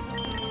you.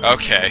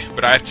 Okay,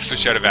 but I have to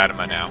switch out of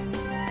Adama now.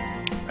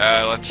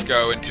 Let's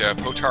go into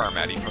Potar or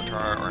Maddie.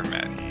 Potar or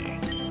Maddie.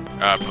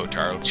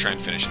 Potar. Let's try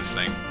and finish this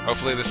thing.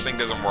 Hopefully this thing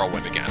doesn't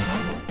Whirlwind again.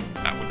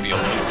 That would be a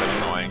little bit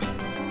annoying.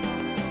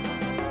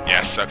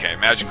 Yes, okay,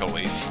 Magical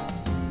Leaf.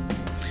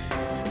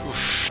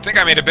 Oof, I think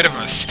I made a bit of a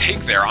mistake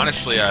there,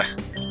 honestly. I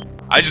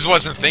just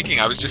wasn't thinking.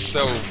 I was just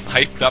so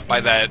hyped up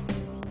by that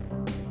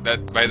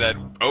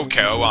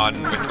Oko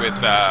on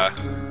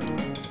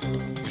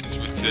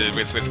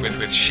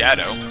with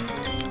Shadow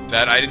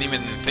that I didn't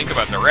even think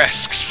about the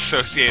risks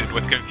associated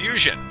with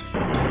confusion.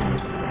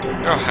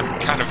 Oh, I'm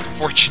kind of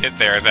fortunate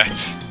there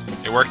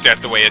that it worked out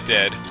the way it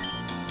did.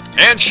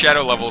 And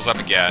Shadow levels up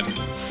again.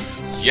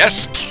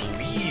 Yes,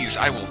 please,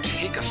 I will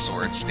take a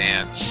Sword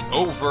Stance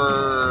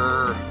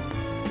over...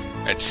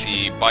 Let's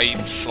see,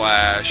 Bite,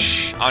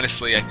 Slash...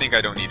 Honestly, I think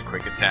I don't need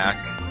Quick Attack.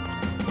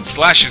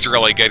 Slash is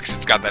really good because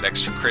it's got that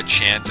extra crit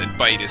chance, and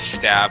Bite is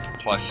Stab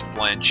plus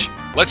Flinch.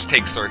 Let's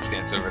take Sword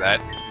Stance over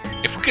that.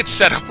 If we could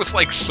set up with,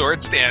 like,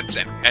 Sword Stance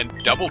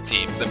and double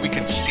teams, then we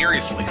could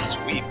seriously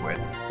sweep with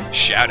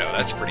Shadow.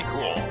 That's pretty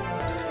cool.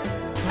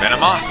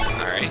 Venomoth,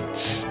 alright.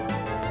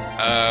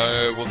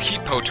 We'll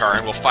keep Potar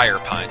and we'll Fire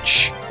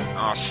Punch.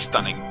 Oh,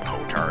 stunning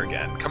Potar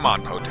again. Come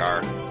on,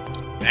 Potar.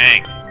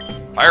 Dang.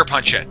 Fire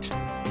Punch it.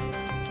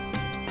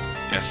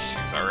 Yes,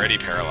 he's already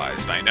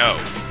paralyzed, I know.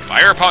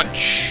 Fire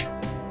Punch!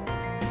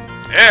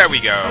 There we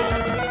go!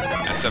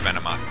 That's a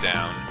Venomoth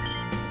down.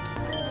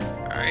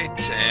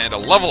 Alright, and a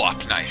level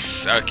up.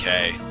 Nice.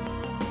 Okay.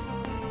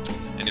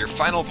 And your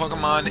final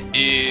Pokemon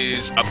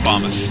is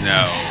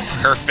Abomasnow.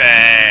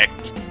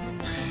 Perfect!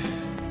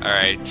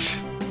 Alright.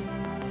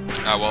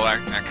 Oh, well,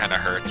 that kind of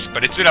hurts.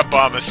 But it's an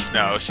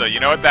Abomasnow, so you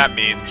know what that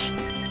means.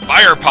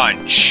 Fire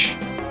Punch!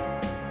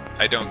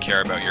 I don't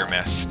care about your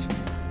mist.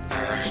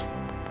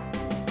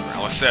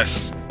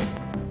 Paralysis.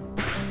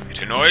 It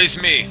annoys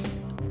me.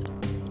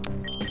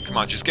 Come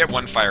on, just get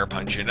one Fire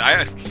Punch in.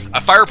 A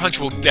Fire Punch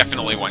will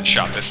definitely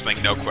one-shot this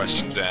thing, no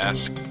questions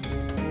asked.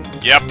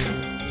 Yep.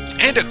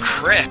 And a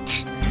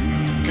crit!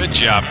 Good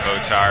job,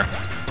 Potar.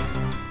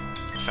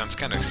 Sounds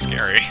kind of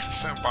scary.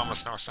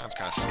 Abomasnow sounds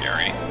kind of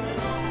scary.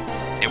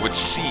 It would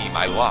seem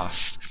I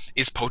lost.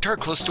 Is Potar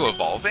close to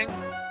evolving?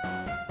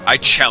 I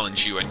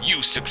challenge you, and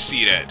you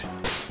succeeded.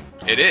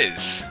 It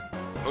is.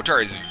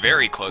 Potar is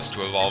very close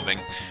to evolving.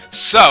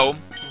 So,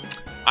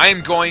 I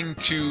am going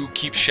to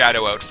keep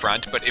Shadow out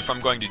front, but if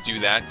I'm going to do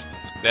that,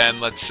 then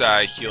let's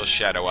heal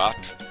Shadow up.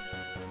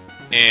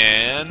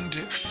 And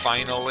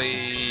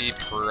finally,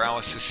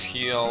 Paralysis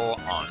Heal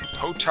on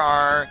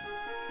Potar.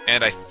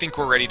 And I think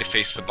we're ready to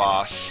face the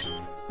boss.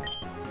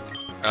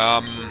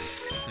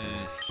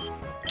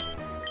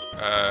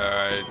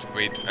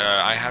 Wait,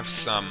 I have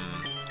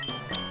some...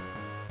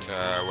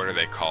 what are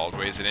they called?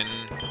 Wait, is it in...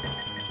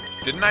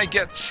 Didn't I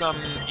get some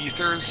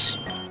ethers?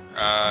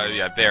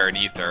 Yeah, there, an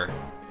ether.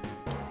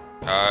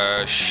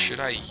 Should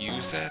I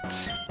use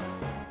it?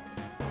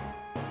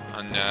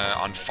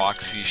 On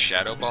Foxy's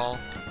Shadow Ball?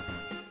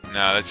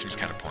 No, that seems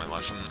kind of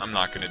pointless. I'm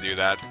not gonna do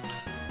that.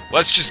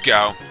 Let's just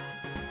go.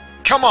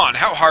 Come on,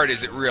 how hard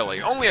is it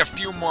really? Only a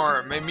few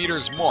more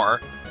meters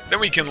more, then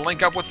we can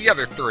link up with the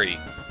other three.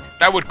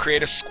 That would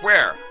create a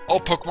square, all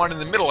Pokemon in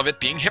the middle of it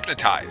being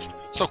hypnotized.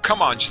 So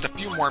come on, just a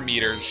few more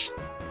meters.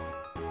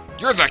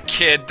 You're the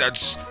kid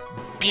that's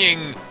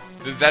being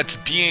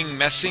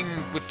messing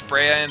with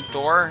Freya and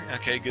Thor?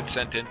 Okay, good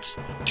sentence.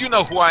 Do you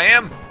know who I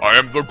am? I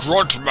am the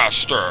Grunt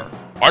Master.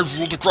 I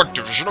rule the Grunt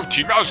division of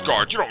Team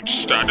Asgard. You don't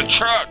stand a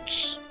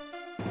chance.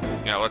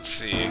 Yeah, let's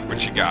see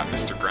what you got,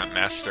 Mr. Grunt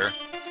Master.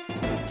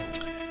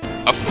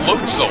 A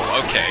Floatzel,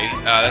 okay.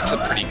 That's a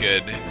pretty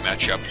good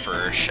matchup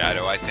for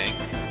Shadow, I think.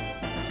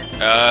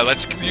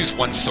 Let's use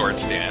one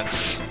Swords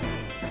Dance.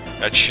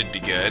 That should be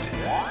good.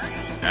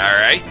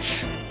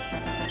 Alright.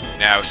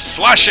 Now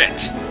slash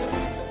it!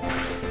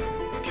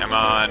 Come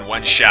on,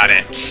 one-shot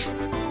it.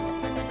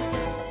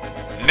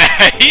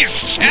 Nice!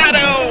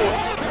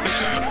 Shadow!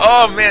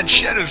 Oh man,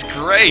 Shadow's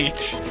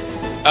great!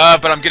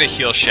 But I'm gonna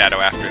heal Shadow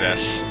after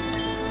this.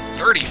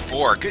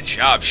 34, good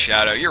job,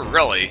 Shadow. You're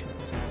really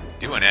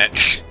doing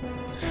it.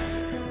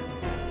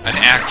 An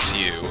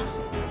Axew.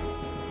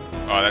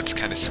 Oh, that's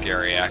kind of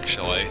scary,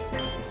 actually.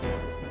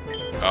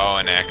 Oh,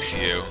 an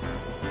Axew.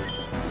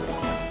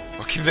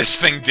 What can this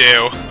thing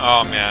do?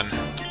 Oh, man.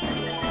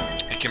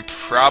 It can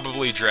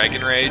probably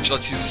Dragon Rage.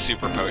 Let's use a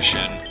Super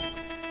Potion.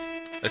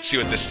 Let's see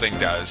what this thing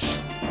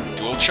does.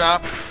 Dual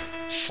Chop.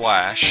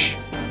 Slash.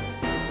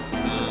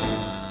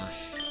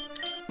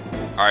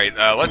 Alright,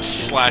 let's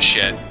slash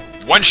it.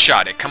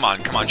 One-shot it. Come on,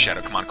 Shadow.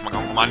 Come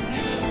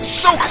on.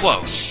 So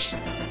close!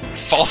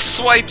 False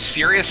Swipe?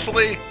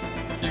 Seriously?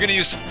 You're gonna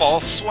use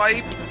False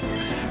Swipe?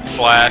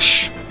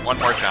 Slash. One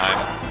more time.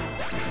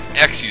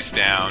 X's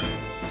down.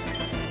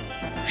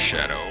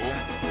 Shadow.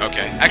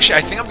 Okay. Actually,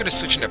 I think I'm gonna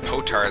switch into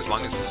Potar as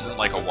long as this isn't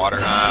like a water...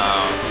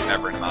 Oh,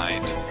 never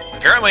mind.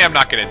 Apparently I'm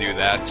not gonna do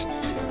that.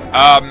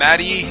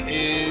 Maddie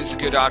is a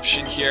good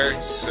option here,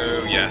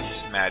 so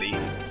yes, Maddie.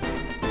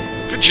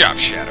 Good job,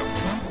 Shadow.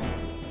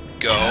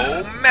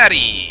 Go,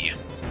 Maddie!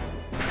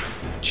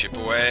 Chip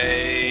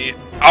away.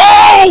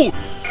 Oh!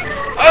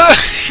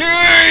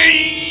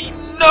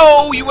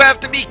 No, you have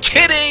to be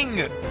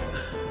kidding!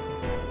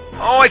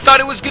 Oh, I thought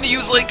it was gonna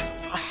use, like,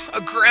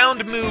 a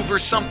ground move or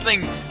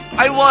something.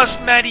 I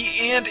lost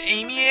Maddie and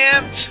Amy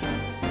Ant?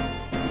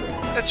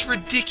 That's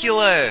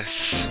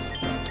ridiculous.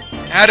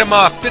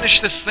 Adama,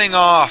 finish this thing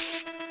off.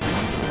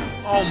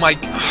 Oh my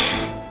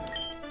god.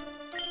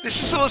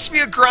 This is supposed to be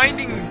a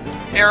grinding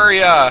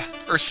area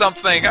or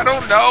something. I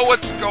don't know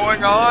what's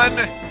going on.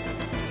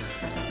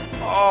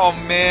 Oh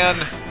man.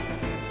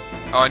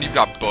 Oh, and you've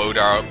got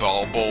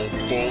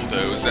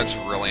Bulldoze. That's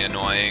really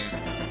annoying.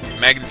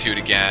 Magnitude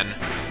again.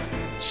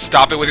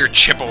 Stop it with your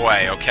chip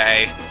away,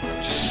 okay?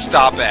 Just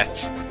stop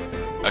it.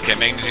 Okay,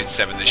 Magnitude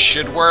 7. This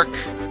should work.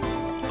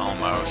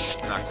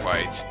 Almost. Not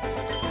quite.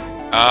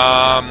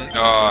 I'm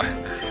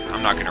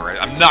not gonna.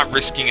 I'm not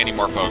risking any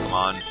more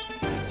Pokemon.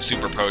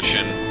 Super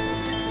Potion.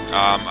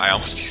 I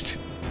almost used it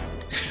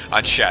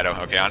on Shadow.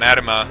 Okay, on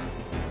Adama.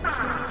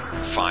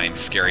 Fine,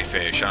 Scary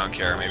Fish. I don't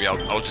care. Maybe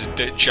I'll just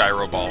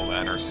Gyro Ball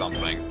then or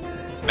something.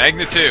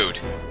 Magnitude.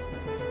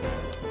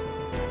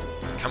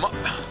 Come on,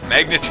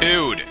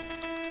 Magnitude.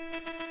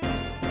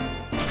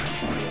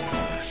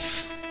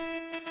 Yes.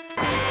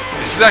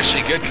 This is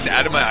actually good because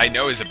Adama, I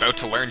know, is about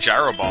to learn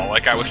Gyro Ball,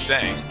 like I was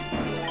saying.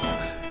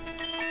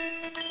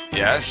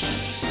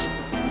 Yes.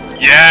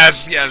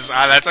 Yes, yes.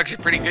 That's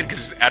actually pretty good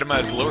because Adama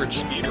has lowered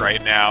speed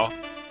right now.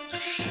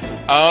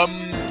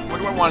 What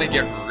do I want to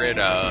get rid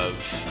of?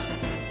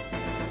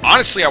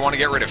 Honestly, I want to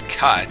get rid of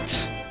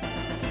Cut.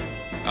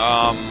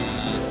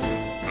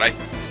 But I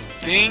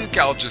think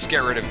I'll just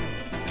get rid of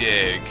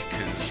Dig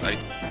because I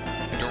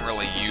don't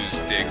really use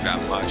Dig that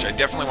much. I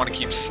definitely want to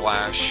keep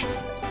Slash.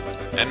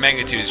 And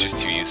Magnitude is just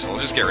too useful. I'll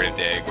just get rid of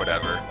Dig,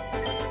 whatever.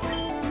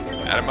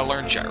 Adama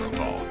learned Gyro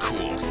Ball.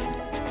 Cool.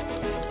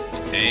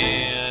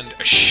 And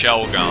a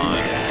Shelgon.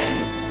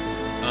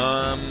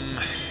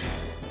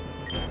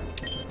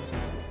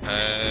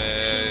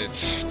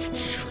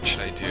 What should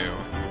I do?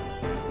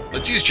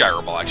 Let's use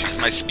Gyro Ball, actually,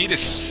 because my speed is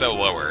so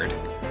lowered.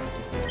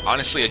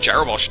 Honestly, a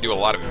Gyro Ball should do a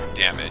lot of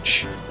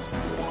damage.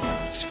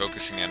 Just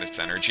focusing on its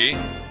energy.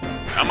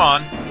 Come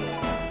on!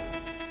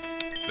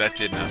 That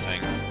did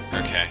nothing.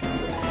 Okay.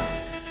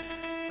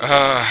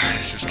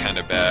 This is kind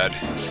of bad.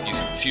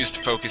 It's used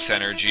focus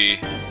energy.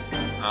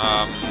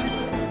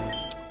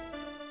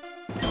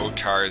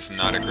 Potar is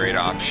not a great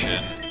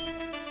option.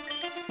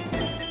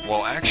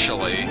 Well,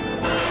 actually...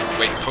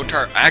 Wait,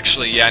 Potar...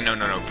 Actually, yeah, no.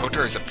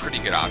 Potar is a pretty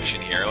good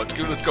option here. Let's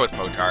go with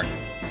Potar.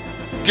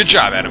 Good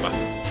job, Adama.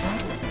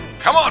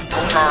 Come on,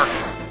 Potar!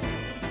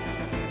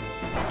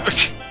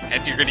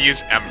 And you're gonna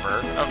use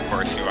Ember. Of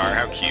course you are.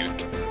 How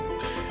cute.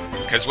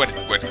 Because what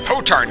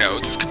Potar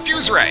knows is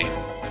Confuse Ray!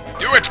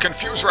 Do it,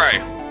 Confuse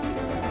Ray!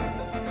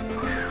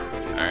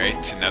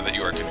 Alright, now that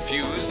you are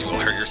confused, you will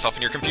hurt yourself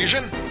in your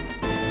confusion?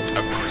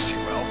 Of course you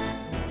will.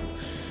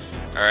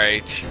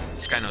 Alright,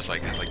 this guy knows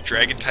has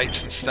dragon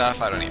types and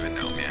stuff. I don't even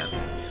know, man.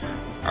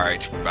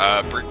 Alright,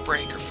 Brick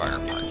Break or Fire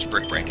Punch?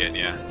 Brick Break it,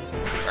 yeah.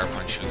 Fire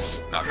Punch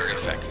was not very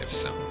effective,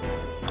 so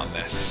on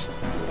this.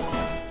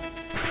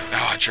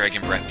 Oh,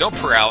 Dragon Breath. Don't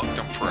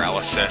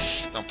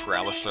paralysis. Don't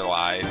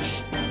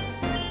paralysize.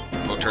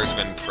 Potar's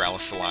been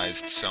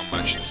paralyzed so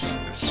much this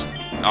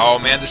oh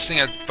man, this thing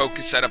had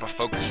set up a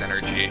focus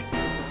energy.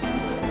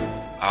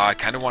 I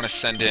kinda wanna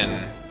send in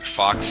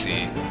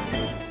Foxy.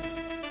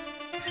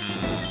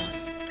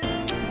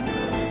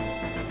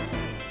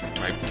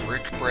 Do I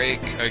Brick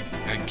Break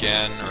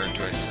again, or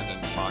do I send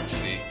in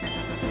Foxy?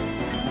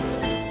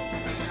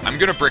 I'm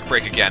gonna Brick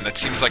Break again. That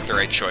seems like the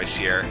right choice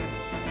here.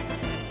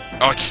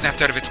 Oh, it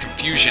snapped out of its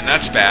confusion.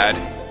 That's bad.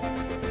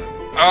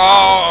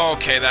 Oh,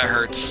 okay, that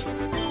hurts.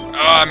 Oh,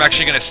 I'm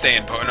actually gonna stay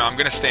in No, I'm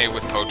gonna stay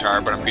with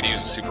Potar, but I'm gonna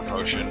use a Super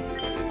Potion.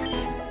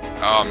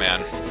 Oh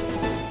man.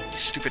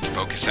 Stupid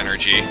focus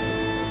energy.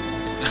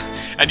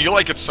 And you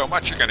like it so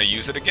much, you're gonna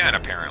use it again,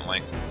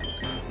 apparently.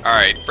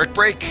 Alright, Brick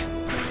Break.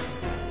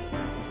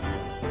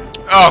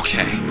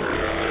 Okay.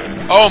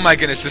 Oh my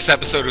goodness, this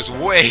episode was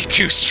way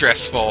too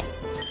stressful.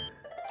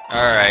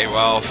 Alright,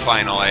 well,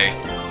 finally.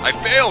 I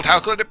failed! How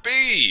could it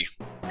be?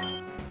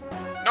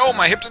 No,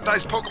 my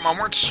hypnotized Pokemon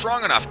weren't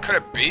strong enough. Could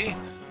it be?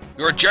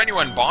 Your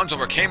genuine bonds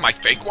overcame my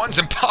fake ones?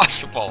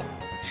 Impossible!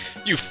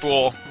 You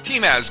fool.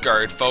 Team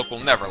Asgard folk will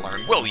never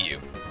learn, will you?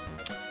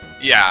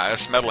 Yeah,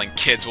 us meddling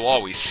kids will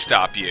always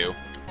stop you.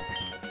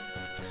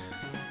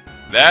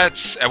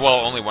 That's...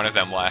 well, only one of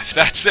them left.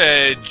 That's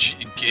what?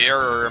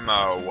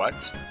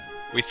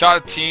 We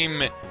thought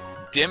Team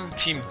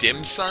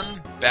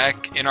Dimsun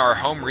back in our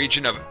home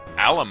region of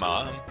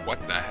Alama,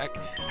 what the heck,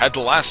 had the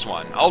last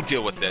one. I'll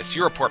deal with this.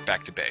 You report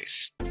back to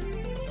base.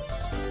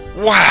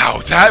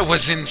 Wow, that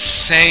was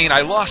insane. I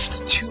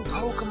lost 2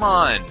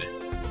 Pokemon.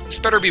 This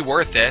better be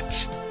worth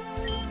it.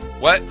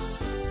 What?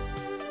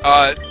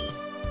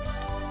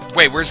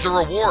 Wait, where's the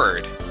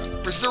reward?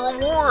 Where's the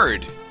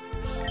reward?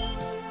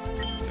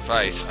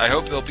 device. I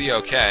hope they'll be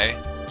okay.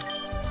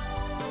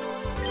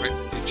 Wait,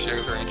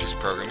 check the Rangers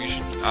program. You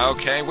should...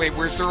 Okay, wait,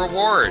 where's the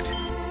reward?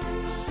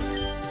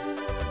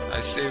 I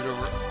saved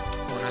over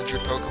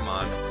 100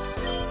 Pokemon.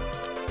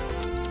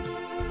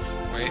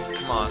 Wait,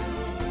 come on.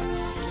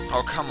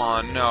 Oh, come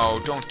on,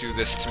 no, don't do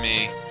this to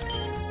me.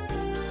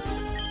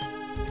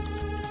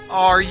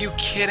 Oh, are you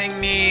kidding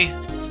me?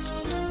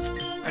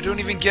 I don't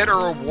even get a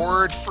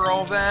reward for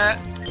all that?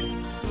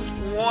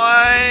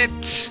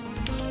 What?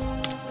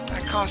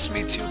 That cost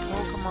me 2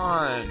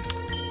 Pokemon.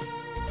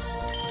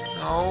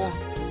 No.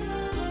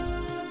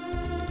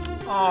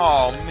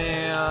 Oh,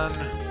 man.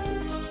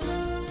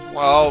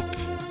 Well,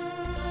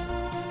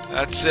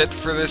 that's it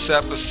for this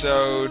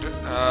episode.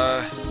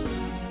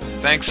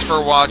 Thanks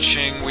for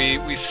watching. We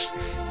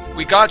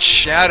got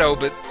Shadow,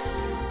 but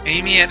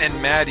Amy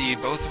and Maddie,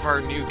 both of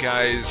our new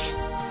guys,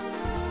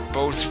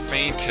 both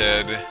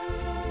fainted.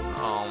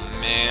 Oh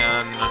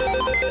man.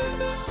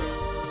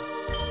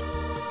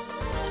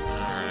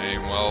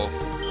 Alright, well,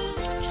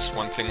 just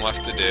one thing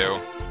left to do.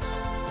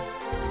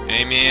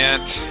 Amy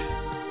Ant,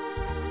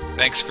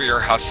 thanks for your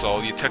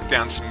hustle. You took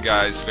down some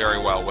guys very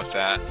well with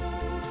that.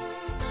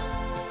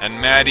 And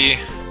Maddie,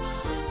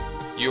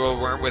 you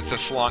weren't with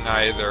us long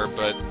either,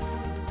 but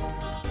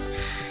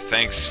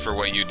thanks for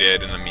what you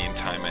did in the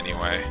meantime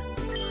anyway.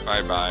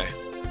 Bye-bye.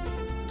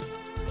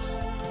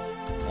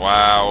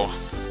 Wow.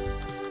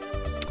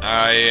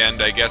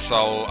 And I guess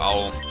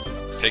I'll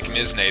take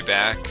Mizne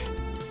back.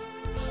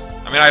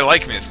 I mean, I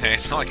like Mizne.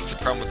 It's not like it's a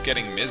problem with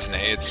getting Mizne.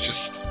 It's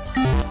just...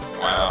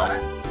 Wow.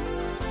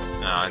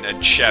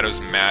 And Shadow's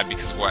mad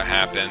because of what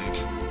happened.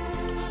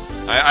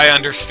 I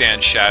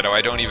understand, Shadow.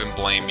 I don't even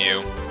blame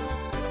you.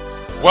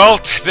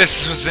 Well,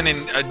 this was an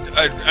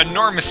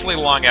enormously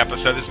long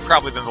episode. This has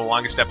probably been the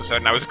longest episode,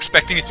 and I was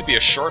expecting it to be a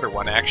shorter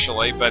one,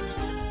 actually, but...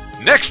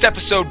 Next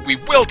episode, we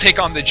will take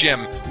on the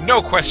gym.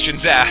 No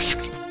questions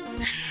asked.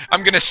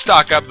 I'm gonna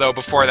stock up, though,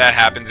 before that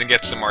happens and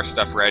get some more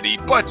stuff ready.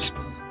 But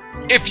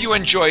if you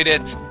enjoyed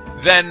it,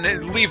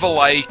 then leave a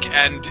like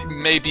and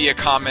maybe a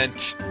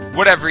comment,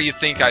 whatever you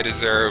think I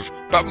deserve.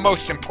 But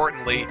most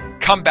importantly,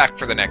 come back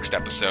for the next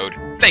episode.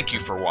 Thank you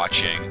for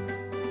watching.